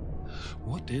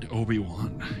 What did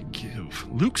Obi-Wan give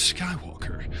Luke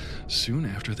Skywalker soon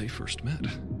after they first met?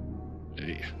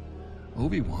 A.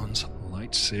 Obi-Wan's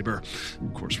lightsaber.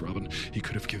 Of course, Robin, he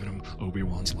could have given him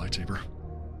Obi-Wan's lightsaber.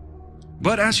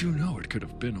 But as you know, it could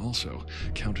have been also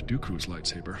Count Dooku's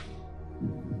lightsaber.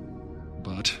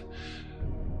 But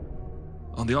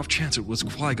on the off chance it was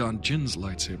Qui-Gon Jinn's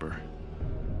lightsaber,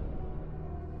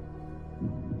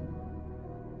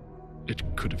 it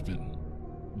could have been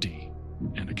D.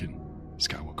 Anakin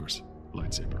Skywalker's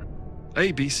lightsaber.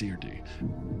 A, B, C, or D.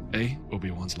 A.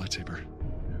 Obi-Wan's lightsaber.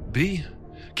 B.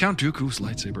 Count Dooku's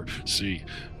lightsaber. C.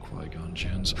 Qui-Gon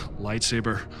Jinn's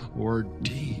lightsaber. Or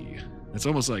D. It's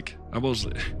almost like... I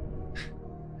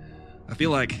feel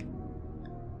like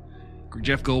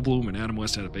Jeff Goldblum and Adam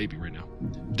West had a baby right now.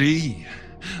 D.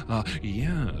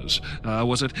 Yes.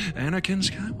 Was it Anakin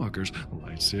Skywalker's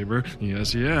lightsaber?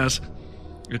 Yes, yes.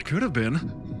 It could have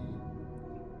been.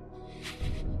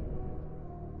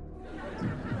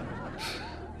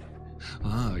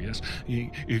 Yes.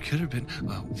 It could have been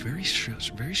very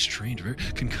strange.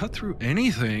 Can cut through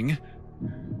anything.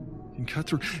 Can cut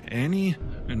through any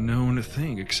known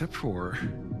thing except for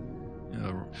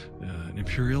an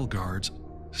Imperial Guard's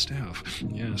staff.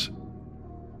 Yes.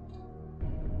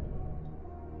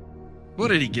 What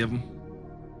did he give him?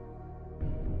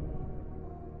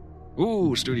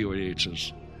 Ooh, Studio 88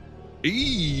 says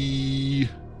E.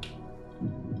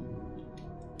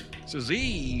 It says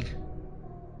E.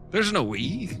 There's no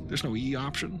E. There's no E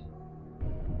option.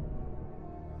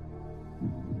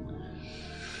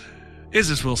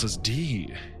 Isis Will says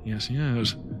D. Yes,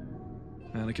 yes.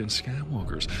 Anakin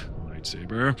Skywalker's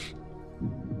lightsaber.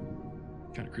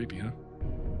 Kind of creepy, huh?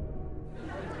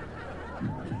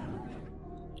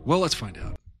 Well, let's find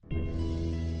out.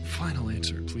 Final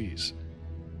answer, please.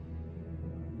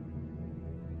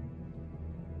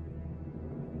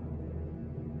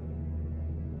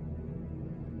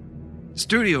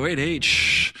 Studio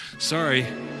 8H. Sorry,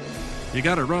 you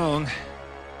got it wrong.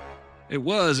 It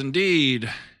was indeed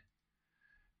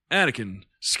Anakin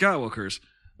Skywalker's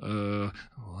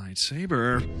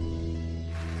lightsaber.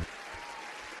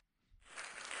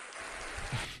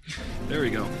 There we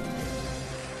go.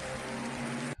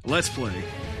 Let's play.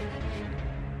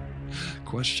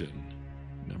 Question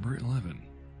number 11.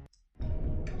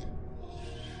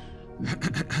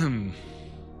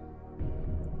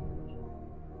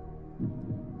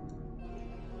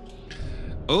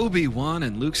 Obi-Wan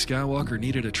and Luke Skywalker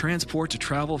needed a transport to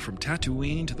travel from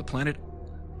Tatooine to the planet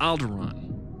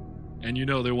Alderaan. And you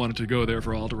know they wanted to go there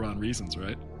for Alderaan reasons,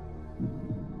 right?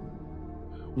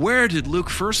 Where did Luke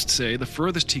first say the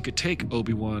furthest he could take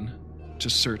Obi-Wan to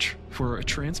search for a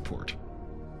transport?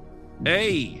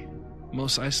 A.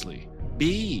 Mos Eisley.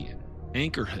 B.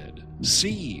 Anchorhead.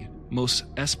 C. Mos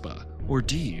Espa. Or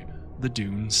D. The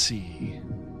Dune Sea.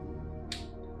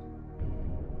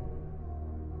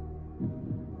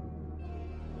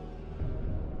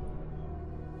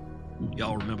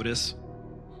 Y'all remember this?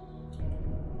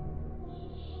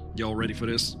 Y'all ready for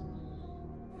this?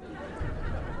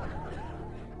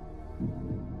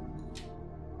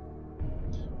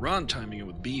 Ron timing it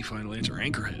with B, final answer,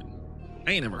 Anchorhead.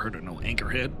 I ain't never heard of no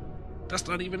Anchorhead. That's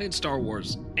not even in Star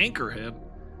Wars. Anchorhead?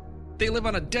 They live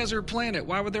on a desert planet.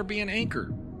 Why would there be an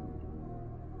anchor?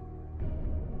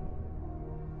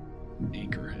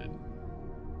 Anchorhead.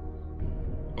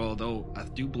 Although, I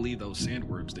do believe those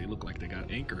sandworms, they look like they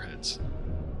got anchor heads.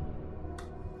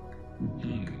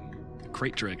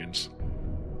 Crate dragons.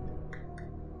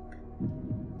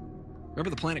 Remember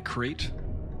the planet Crate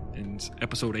in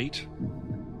episode 8?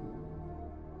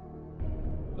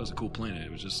 That was a cool planet.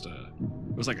 It was just, it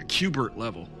was like a Q*bert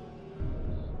level.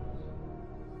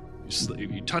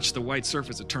 If you touch the white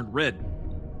surface, it turned red.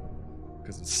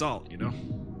 Because it's salt, you know?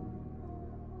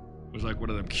 It was like one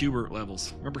of them Q*bert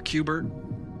levels. Remember Q*bert?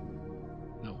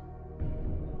 No.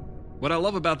 What I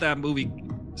love about that movie,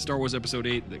 Star Wars Episode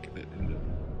 8, the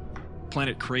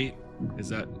Planet Crate, is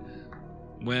that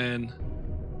when...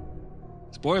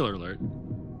 Spoiler alert.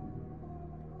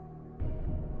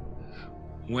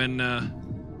 When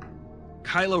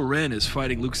Kylo Ren is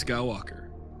fighting Luke Skywalker,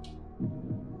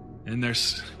 and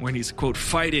when he's, quote,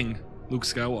 fighting Luke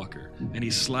Skywalker, and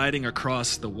he's sliding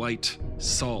across the white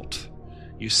salt,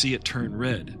 you see it turn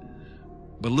red.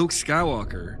 But Luke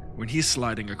Skywalker, when he's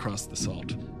sliding across the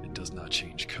salt, it does not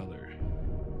change color.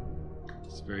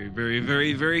 It's a very, very,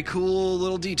 very, very cool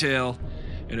little detail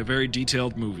in a very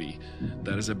detailed movie.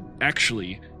 That is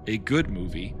actually a good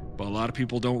movie, but a lot of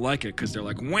people don't like it because they're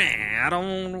like,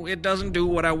 it doesn't do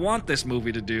what I want this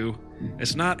movie to do.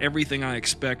 It's not everything I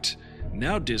expect.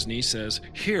 Now Disney says,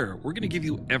 here, we're going to give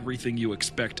you everything you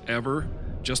expect ever,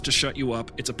 just to shut you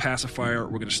up. It's a pacifier.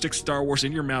 We're going to stick Star Wars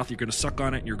in your mouth. You're going to suck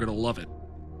on it, and you're going to love it.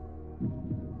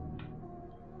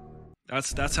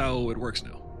 That's how it works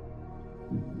now.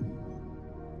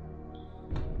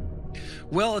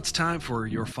 Well, it's time for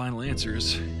your final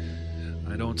answers.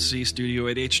 I don't see Studio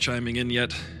 8H chiming in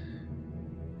yet.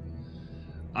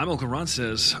 I'm Uncle Ron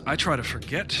says, I try to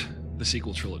forget the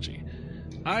sequel trilogy.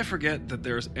 I forget that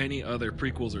there's any other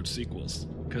prequels or sequels,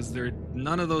 because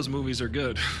none of those movies are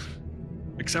good.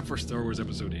 Except for Star Wars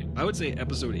Episode 8. I would say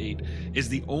Episode 8 is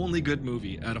the only good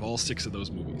movie out of all 6 of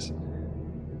those movies.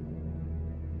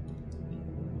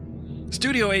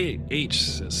 Studio 8H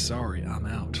says, sorry, I'm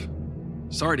out.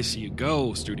 Sorry to see you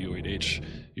go, Studio 8H.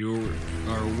 You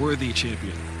are a worthy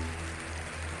champion.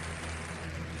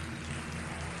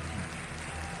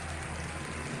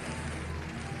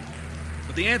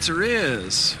 But the answer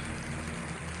is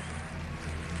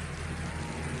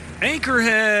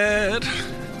Anchorhead.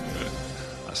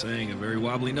 I was saying a very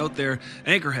wobbly note there.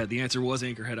 Anchorhead. The answer was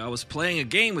Anchorhead. I was playing a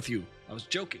game with you. I was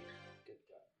joking.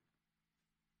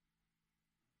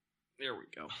 There we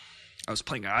go.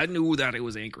 I knew that it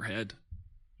was Anchorhead.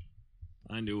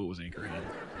 I knew it was Anchorhead.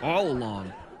 All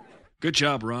along. Good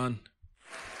job, Ron.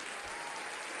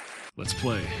 Let's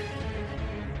play.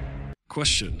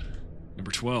 Question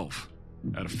number 12.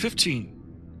 Out of 15.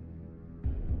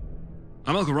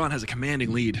 I'm Uncle Ron has a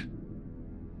commanding lead.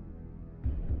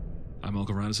 I'm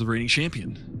Uncle Ron is the reigning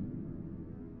champion.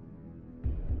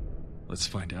 Let's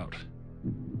find out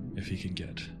if he can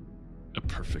get a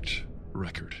perfect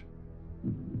record.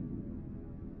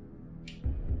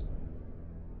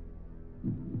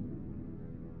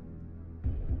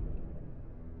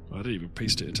 Well, I didn't even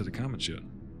paste it into the comments yet.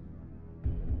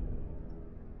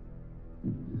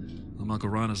 Uncle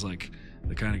Ron is like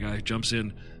the kind of guy who jumps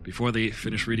in before they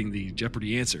finish reading the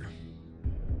Jeopardy answer.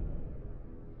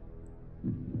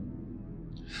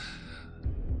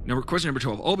 Question number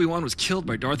 12. Obi-Wan was killed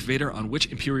by Darth Vader on which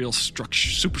Imperial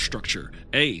superstructure?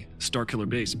 A. Starkiller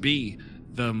Base. B.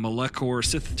 The Malachor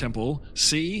Sith Temple.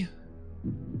 C.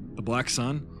 The Black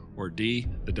Sun. Or D.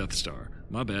 The Death Star.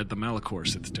 My bad, the Malachor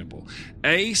Sith Temple.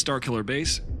 A. Starkiller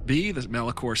Base. B. The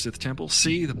Malachor Sith Temple.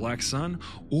 C. The Black Sun.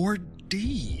 Or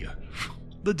D.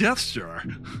 The Death Star.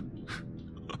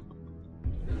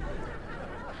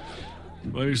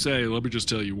 Let me just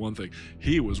tell you one thing.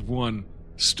 He was one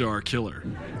star killer.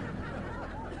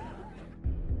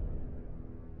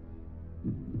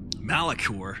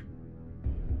 Malachor.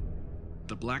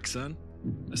 The Black Sun?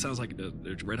 That sounds like the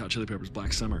Red Hot Chili Peppers'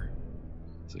 Black Summer.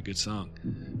 It's a good song.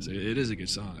 It is a good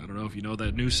song. I don't know if you know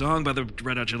that new song by the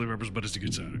Red Hot Chili Peppers, but it's a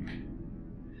good song.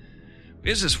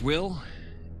 Is this Will?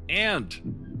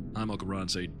 And I'm Uncle Ron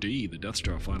say D, the Death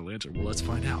Star final answer. Well, let's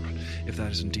find out if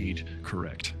that is indeed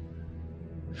correct.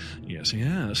 Yes.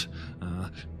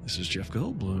 This is Jeff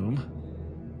Goldblum.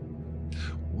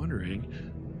 Wondering,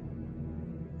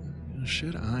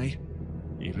 should I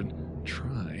even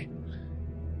try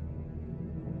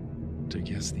to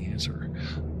guess the answer?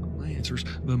 My answer's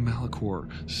the Malachor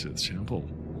Sith Temple.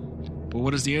 But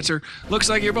what is the answer? Looks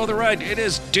like you're both right. It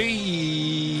is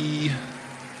D.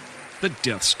 The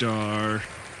Death Star.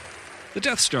 The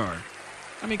Death Star.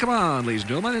 I mean, come on, ladies and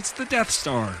gentlemen. It's the Death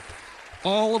Star.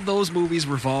 All of those movies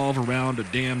revolve around a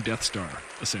damn Death Star,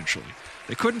 essentially.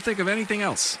 They couldn't think of anything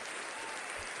else.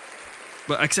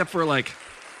 But except for, like,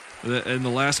 in the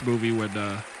last movie when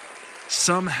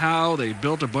somehow they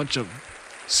built a bunch of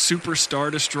super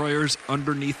star destroyers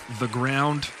underneath the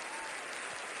ground.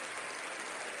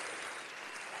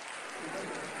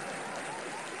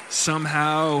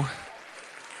 Somehow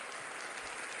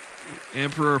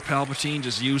Emperor Palpatine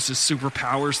just used his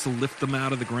superpowers to lift them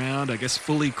out of the ground. I guess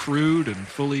fully crewed and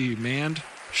fully manned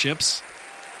ships.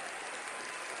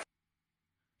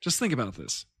 Just think about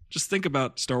this. Just think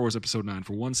about Star Wars Episode 9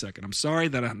 for 1 second. I'm sorry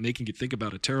that I'm making you think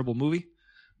about a terrible movie,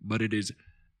 but it is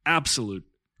absolute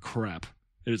crap.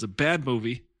 It is a bad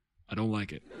movie. I don't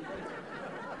like it.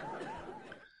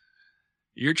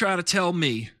 You're trying to tell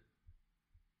me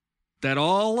that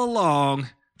all along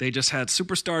they just had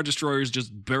superstar destroyers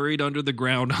just buried under the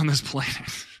ground on this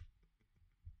planet.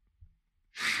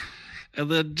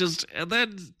 and then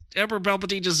Emperor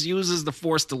Palpatine just uses the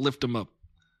Force to lift them up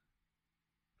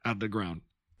out of the ground.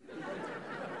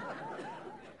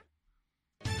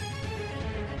 All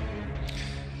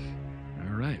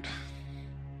right.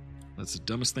 That's the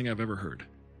dumbest thing I've ever heard.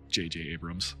 J.J.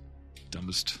 Abrams.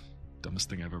 Dumbest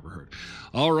thing I've ever heard.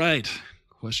 All right.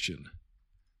 Question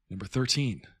number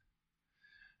 13.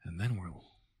 And then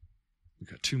we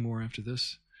got 2 more after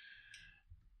this.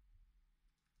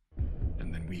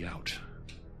 And then we out.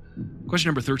 Question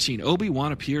number 13.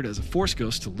 Obi-Wan appeared as a Force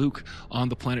ghost to Luke on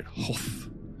the planet Hoth.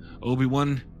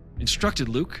 Obi-Wan instructed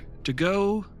Luke to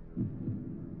go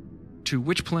to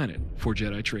which planet for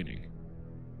Jedi training?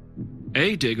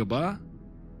 A. Dagobah.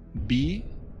 B.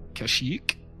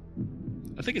 Kashyyyk.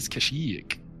 I think it's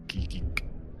Kashyyyk.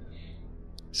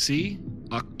 C.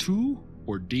 Ahch-To.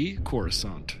 Or D.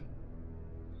 Coruscant.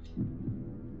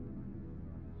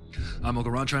 I'm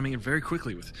Uncle Ron chiming in very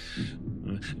quickly with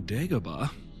Dagobah.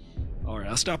 All right,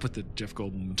 I'll stop with the Jeff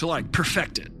Goldblum until I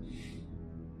perfect it.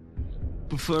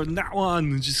 But for that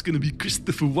one, it's just going to be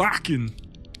Christopher Walken.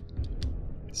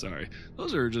 Sorry.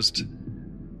 Those are just...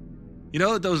 You know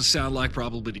what those sound like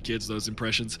probably to kids, those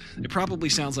impressions? It probably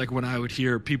sounds like when I would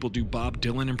hear people do Bob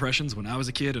Dylan impressions when I was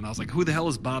a kid, and I was like, who the hell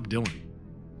is Bob Dylan?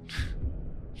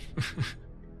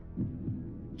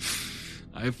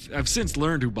 I've since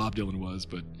learned who Bob Dylan was,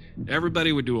 but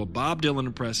everybody would do a Bob Dylan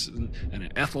impression and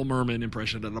an Ethel Merman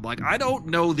impression, and I'm like, I don't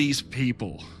know these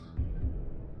people.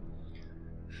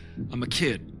 I'm a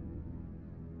kid.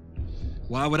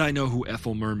 Why would I know who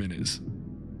Ethel Merman is?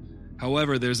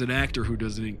 However, there's an actor who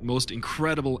does the most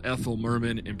incredible Ethel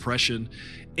Merman impression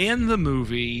in the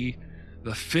movie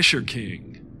The Fisher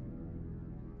King.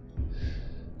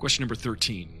 Question number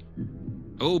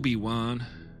 13. Obi-Wan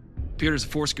appeared as a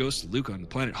Force ghost to Luke on the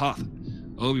planet Hoth.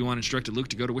 Obi-Wan instructed Luke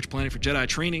to go to which planet for Jedi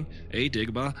training? A.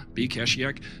 Dagobah, B.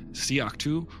 Kashyyyk, C.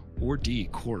 Ahch-To, or D.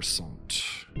 Coruscant?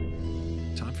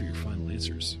 Time for your final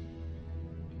answers.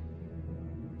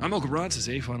 I'm Uncle Ron says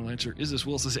A. Final answer. Is this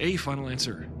Will says A. Final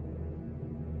answer.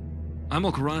 I'm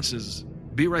Uncle Ron says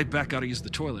be right back. Gotta use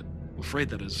the toilet. I'm afraid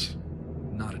that is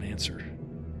not an answer.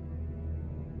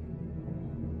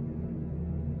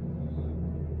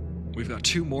 We've got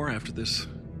 2 more after this.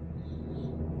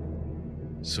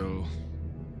 So,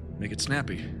 make it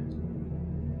snappy.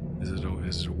 Is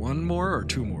it 1 more or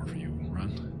 2 more for you,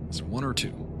 Ron? Is it 1 or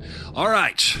 2? All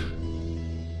right.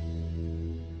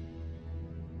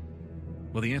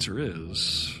 Well, the answer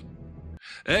is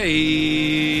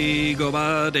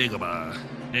Dagobah, Dagobah,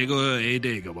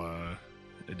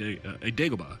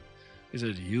 Dagobah. He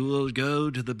said, "You will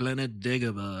go to the planet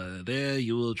Dagobah. There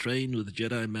you will train with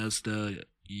Jedi Master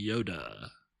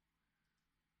Yoda."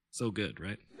 So good,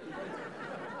 right?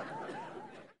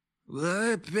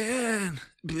 What, man?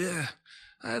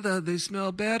 I thought they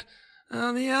smelled bad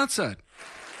on the outside.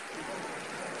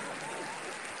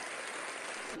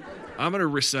 I'm going to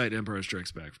recite Empire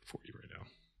Strikes Back for you right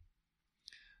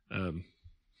now.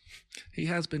 He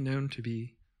has been known to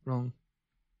be wrong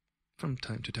from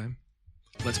time to time.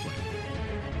 Let's play.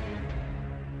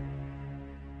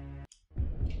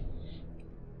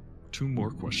 Two more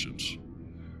questions,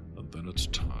 and then it's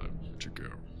time to go.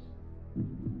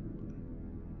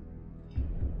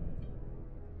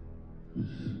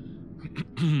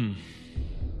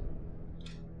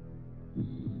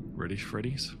 Ready,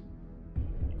 Freddies?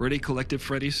 Ready, Collective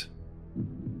Freddies?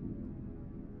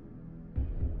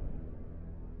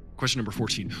 Question number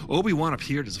 14. Obi-Wan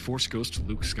appeared as a Force ghost to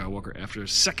Luke Skywalker after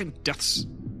his second Death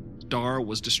Star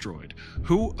was destroyed.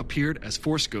 Who appeared as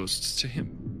Force ghosts to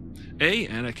him? A.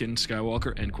 Anakin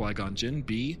Skywalker and Qui-Gon Jinn.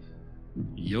 B.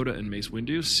 Yoda and Mace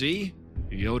Windu. C.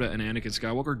 Yoda and Anakin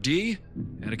Skywalker. D.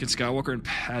 Anakin Skywalker and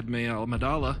Padme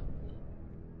Amidala.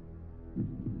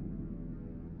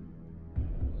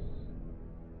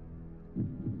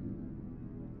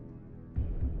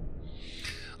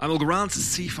 I'm Elgaran to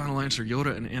C. Final answer,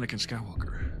 Yoda and Anakin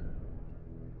Skywalker.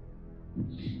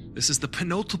 This is the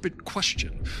penultimate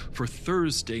question for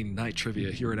Thursday night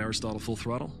trivia here at Aristotle Full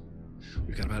Throttle.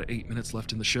 We've got about 8 minutes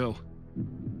left in the show.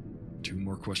 2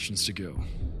 more questions to go.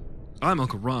 I'm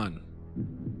Uncle Ron.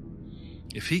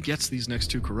 If he gets these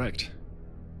next 2 correct,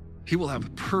 he will have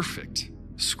a perfect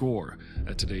score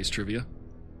at today's trivia.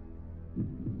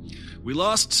 We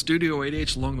lost Studio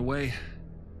 8H along the way.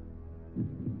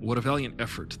 What a valiant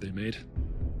effort they made.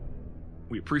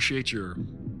 We appreciate your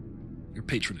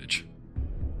patronage.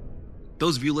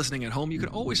 Those of you listening at home, you can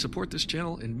always support this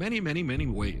channel in many, many, many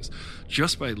ways.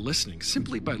 Just by listening,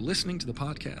 simply by listening to the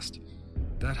podcast.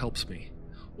 That helps me.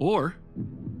 Or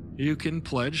you can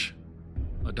pledge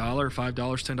 $1, $5,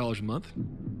 $10 a month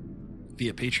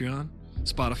via Patreon,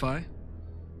 Spotify,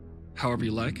 however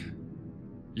you like.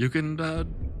 You can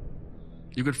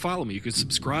follow me. You can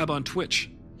subscribe on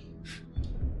Twitch.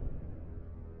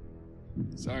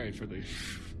 Sorry for the...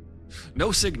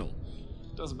 No signal.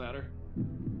 Doesn't matter.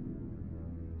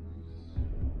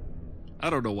 I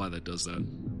don't know why that does that.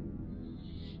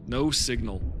 No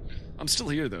signal. I'm still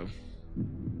here, though.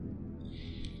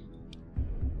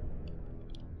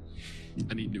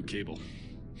 I need new cable.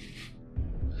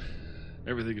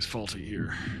 Everything is faulty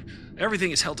here.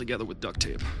 Everything is held together with duct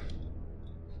tape.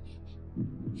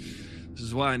 This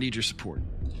is why I need your support.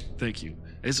 Thank you.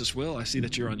 Is this Will? I see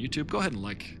that you're on YouTube. Go ahead and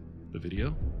like the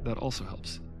video. That also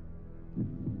helps.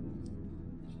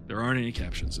 There aren't any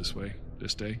captions this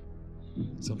day.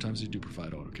 Sometimes you do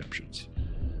provide auto captions.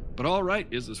 But all right,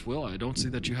 is this Will? I don't see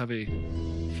that you have a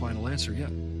final answer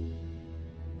yet.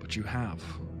 But you have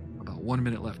about 1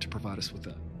 minute left to provide us with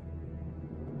that.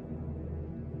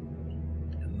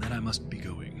 And then I must be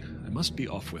going. I must be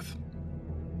off with.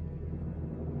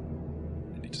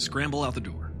 I need to scramble out the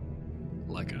door.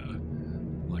 Like a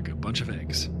bunch of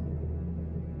eggs.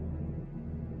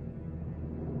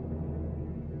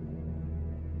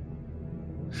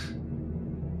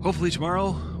 Hopefully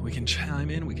tomorrow we can chime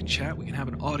in, we can chat, we can have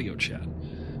an audio chat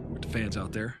with the fans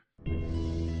out there.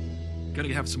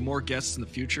 Gonna have some more guests in the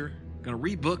future. going to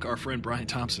rebook our friend Brian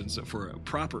Thompson for a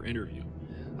proper interview.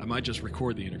 I might just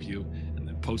record the interview and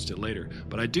then post it later,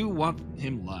 but I do want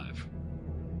him live.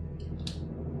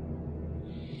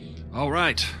 All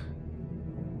right.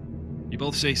 You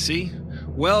both say C?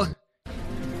 Well,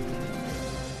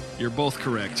 you're both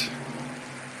correct.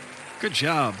 Good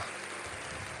job.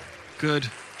 Good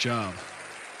job.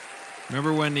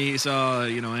 Remember when he saw,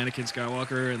 Anakin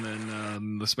Skywalker, and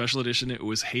then the special edition, it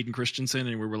was Hayden Christensen,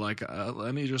 and we were like,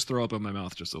 let me just throw up in my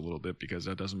mouth just a little bit because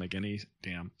that doesn't make any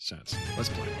damn sense. Let's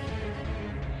play.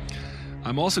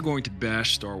 I'm also going to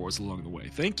bash Star Wars along the way.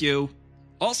 Thank you.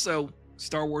 Also,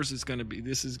 Star Wars is going to be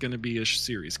a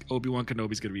series. Obi-Wan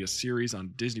Kenobi is going to be a series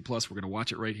on Disney Plus. We're going to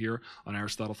watch it right here on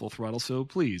Aristotle Full Throttle. So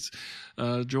please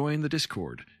join the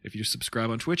Discord. If you subscribe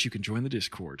on Twitch, you can join the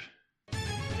Discord.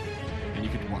 And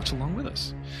you can watch along with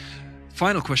us.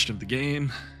 Final question of the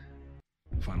game.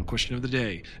 Final question of the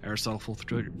day. Aristotle Full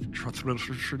Throttle.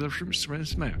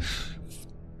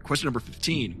 Question number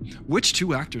 15. Which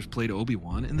two actors played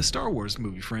Obi-Wan in the Star Wars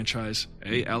movie franchise?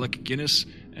 A. Alec Guinness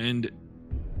and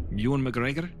Ewan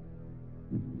McGregor.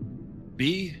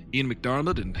 B. Ian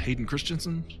McDiarmid and Hayden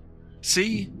Christensen.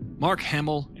 C. Mark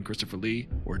Hamill and Christopher Lee.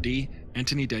 Or D.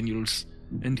 Anthony Daniels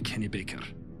and Kenny Baker.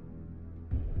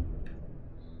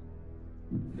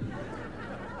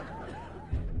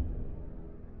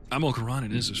 I'm Okaran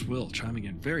and Isis Will chiming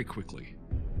in very quickly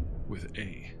with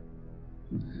A.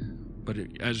 But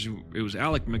it was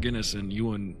Alec McGuinness and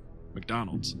Ewan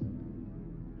McDonald's.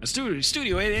 A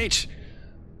Studio 8H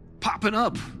popping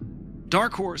up.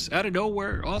 Dark Horse out of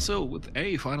nowhere also with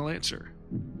A final answer.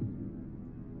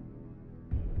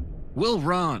 Will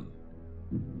Ron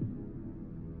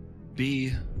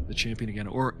be the champion again?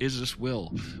 Or is this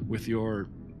Will with your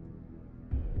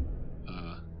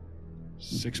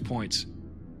 6 points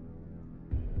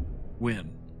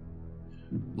win?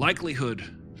 Likelihood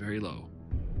very low,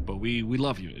 but we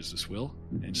love you. Is this Will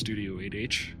and Studio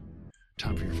 8H?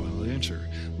 Time for your final answer.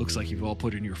 Looks like you've all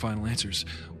put in your final answers.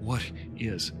 What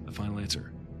is the final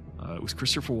answer? It was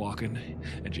Christopher Walken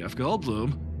and Jeff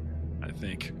Goldblum, I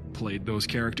think, played those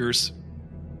characters.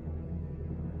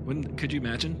 Could you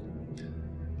imagine?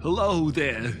 Hello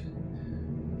there.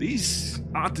 These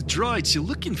aren't the droids you're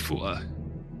looking for.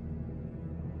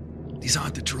 These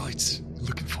aren't the droids you're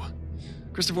looking for.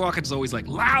 Christopher Walken's always like,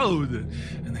 loud!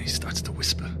 And then he starts to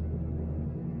whisper.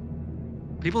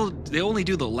 People, they only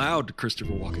do the loud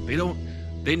Christopher Walken.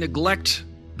 They neglect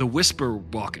the whisper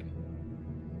Walken.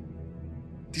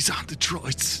 These aren't the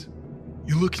droids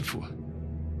you're looking for.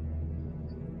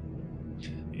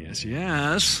 Yes,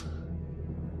 yes.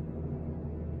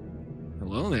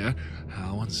 Hello there.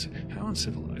 How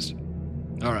uncivilized.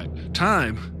 All right,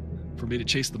 time for me to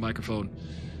chase the microphone.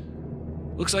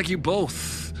 Looks like you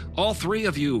both, all three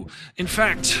of you, in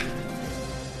fact,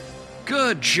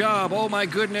 good job. Oh my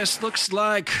goodness, looks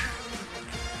like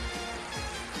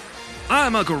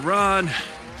I'm Uncle Ron.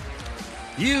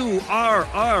 You are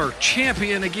our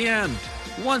champion again.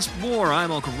 Once more,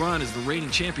 I'm Uncle Ron is the reigning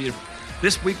champion.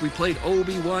 This week we played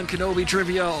Obi-Wan Kenobi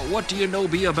trivia. What do you know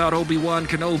about Obi-Wan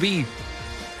Kenobi?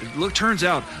 Turns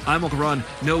out I'm Uncle Ron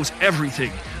knows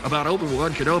everything about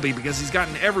Obi-Wan Kenobi because he's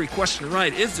gotten every question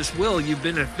right. Is this Will? You've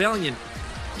been a valiant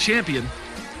champion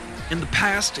in the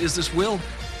past. Is this Will?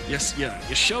 Yes, yeah.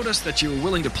 You showed us that you were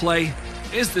willing to play.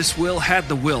 Is this Will? Had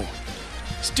the will.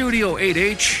 Studio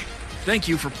 8H, thank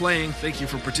you for playing. Thank you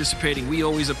for participating. We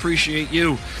always appreciate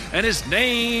you. And his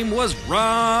name was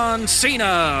Ron Cena.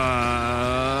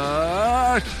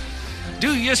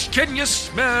 Can you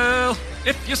smell?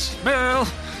 If you smell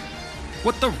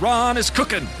what the Ron is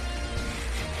cooking.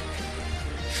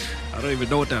 I don't even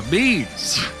know what that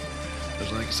means.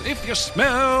 It's like, if you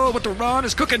smell what the Ron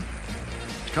is cooking,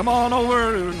 come on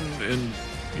over and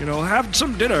have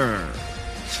some dinner.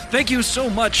 Thank you so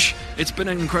much. It's been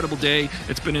an incredible day.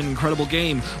 It's been an incredible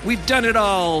game. We've done it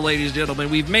all, ladies and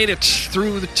gentlemen. We've made it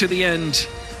through to the end.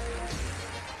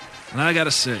 And I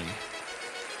gotta say,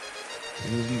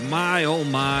 my oh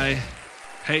my,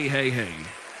 hey, hey, hey.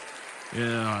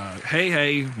 Yeah,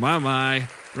 hey, my,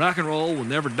 rock and roll will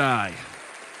never die.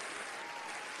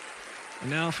 And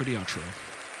now for the outro.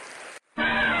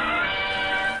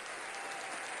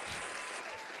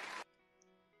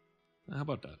 How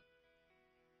about that?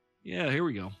 Yeah, here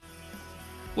we go.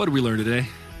 What did we learn today?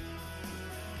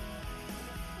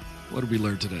 What did we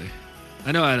learn today?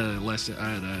 I know I had a lesson.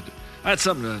 I had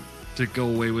something to go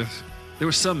away with. There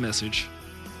was some message.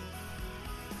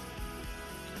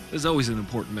 There's always an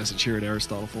important message here at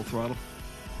Aristotle Full Throttle.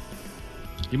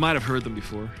 You might have heard them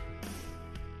before.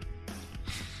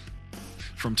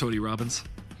 From Tony Robbins.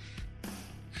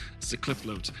 the Cliff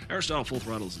Notes. Aristotle Full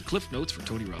Throttle is the Cliff Notes for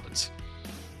Tony Robbins.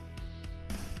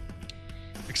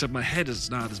 Except my head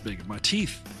is not as big. My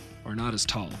teeth are not as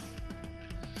tall.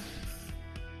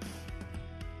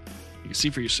 You can see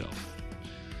for yourself.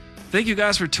 Thank you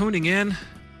guys for tuning in.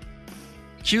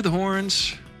 Cue the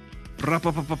horns. Cue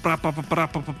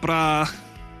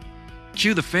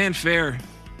the fanfare.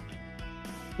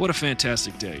 What a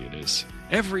fantastic day it is.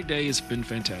 Every day has been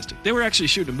fantastic. They were actually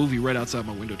shooting a movie right outside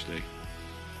my window today.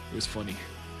 It was funny.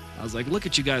 I was like, look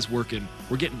at you guys working.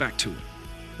 We're getting back to it.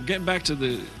 We're getting back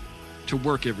to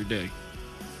work every day.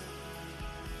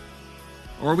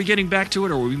 Or are we getting back to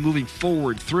it, or are we moving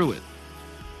forward through it?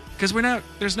 Because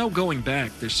there's no going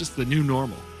back. There's just the new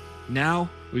normal. Now,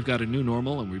 we've got a new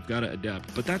normal, and we've got to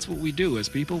adapt. But that's what we do as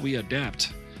people. We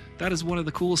adapt. That is one of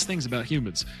the coolest things about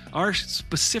humans. Our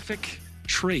specific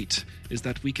trait is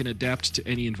that we can adapt to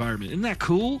any environment. Isn't that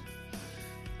cool?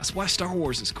 That's why Star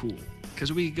Wars is cool.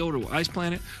 Because we can go to an ice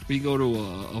planet, we can go to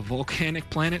a volcanic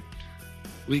planet,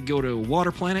 we can go to a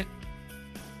water planet,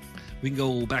 we can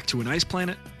go back to an ice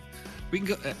planet. We can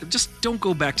go. Just don't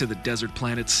go back to the desert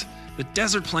planets. The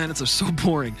desert planets are so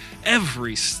boring.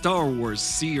 Every Star Wars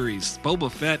series,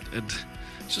 Boba Fett, and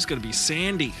it's just going to be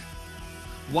sandy.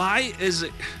 Why is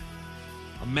it?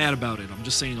 I'm mad about it. I'm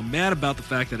just saying I'm mad about the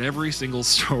fact that every single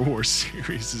Star Wars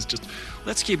series is just,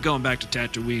 let's keep going back to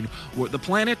Tatooine, the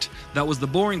planet that was the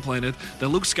boring planet that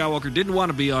Luke Skywalker didn't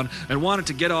want to be on and wanted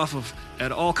to get off of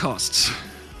at all costs.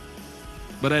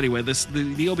 But anyway,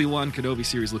 the Obi-Wan Kenobi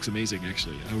series looks amazing,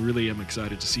 actually. I really am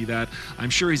excited to see that. I'm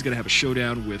sure he's going to have a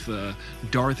showdown with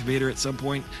Darth Vader at some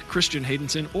point. Christian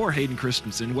Haydenson, or Hayden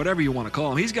Christensen, whatever you want to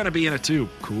call him. He's going to be in it too.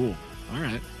 Cool. All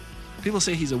right. People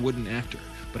say he's a wooden actor,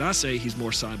 but I say he's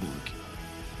more cyborg.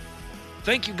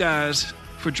 Thank you guys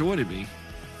for joining me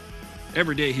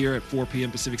every day here at 4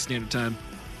 p.m. Pacific Standard Time.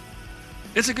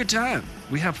 It's a good time.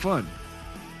 We have fun.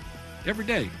 Every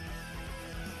day.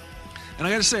 And I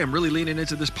got to say, I'm really leaning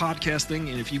into this podcast thing.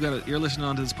 And if you're listening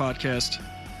on to this podcast,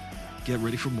 get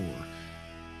ready for more.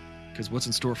 Because what's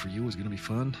in store for you is going to be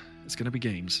fun. It's going to be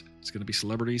games. It's going to be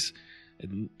celebrities.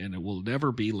 And it will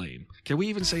never be lame. Can we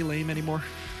even say lame anymore?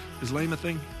 Is lame a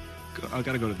thing? I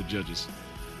got to go to the judges.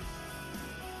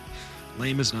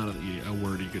 Lame is not a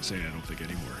word you could say, I don't think,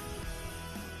 anymore.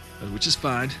 Which is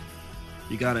fine.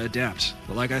 You got to adapt.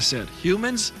 But like I said,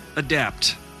 humans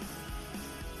adapt.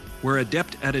 We're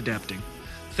adept at adapting.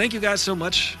 Thank you guys so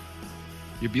much.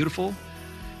 You're beautiful.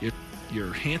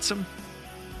 You're handsome.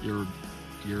 You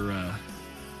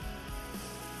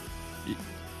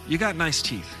got nice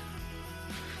teeth.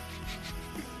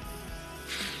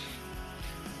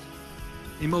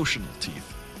 Emotional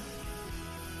teeth.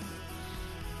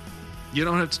 You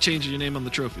don't have to change your name on the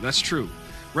trophy. That's true.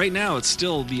 Right now, it's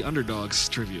still the Underdogs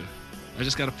trivia. I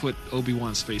just got to put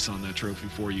Obi-Wan's face on that trophy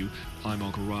for you. I'm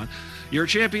Uncle Ron. You're a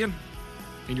champion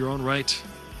in your own right.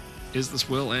 Is This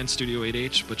Will and Studio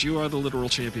 8H, but you are the literal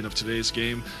champion of today's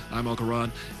game. I'm Uncle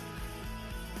Ron.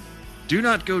 Do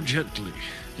not go gently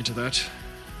into that.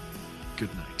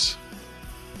 Good night.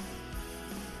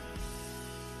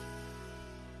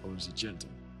 Or is it gentle?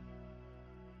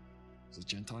 Is it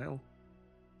gentile?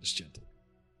 It's gentle.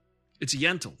 It's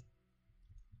Yentl.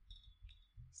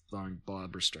 Starring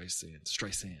Barbara Streisand.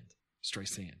 Streisand.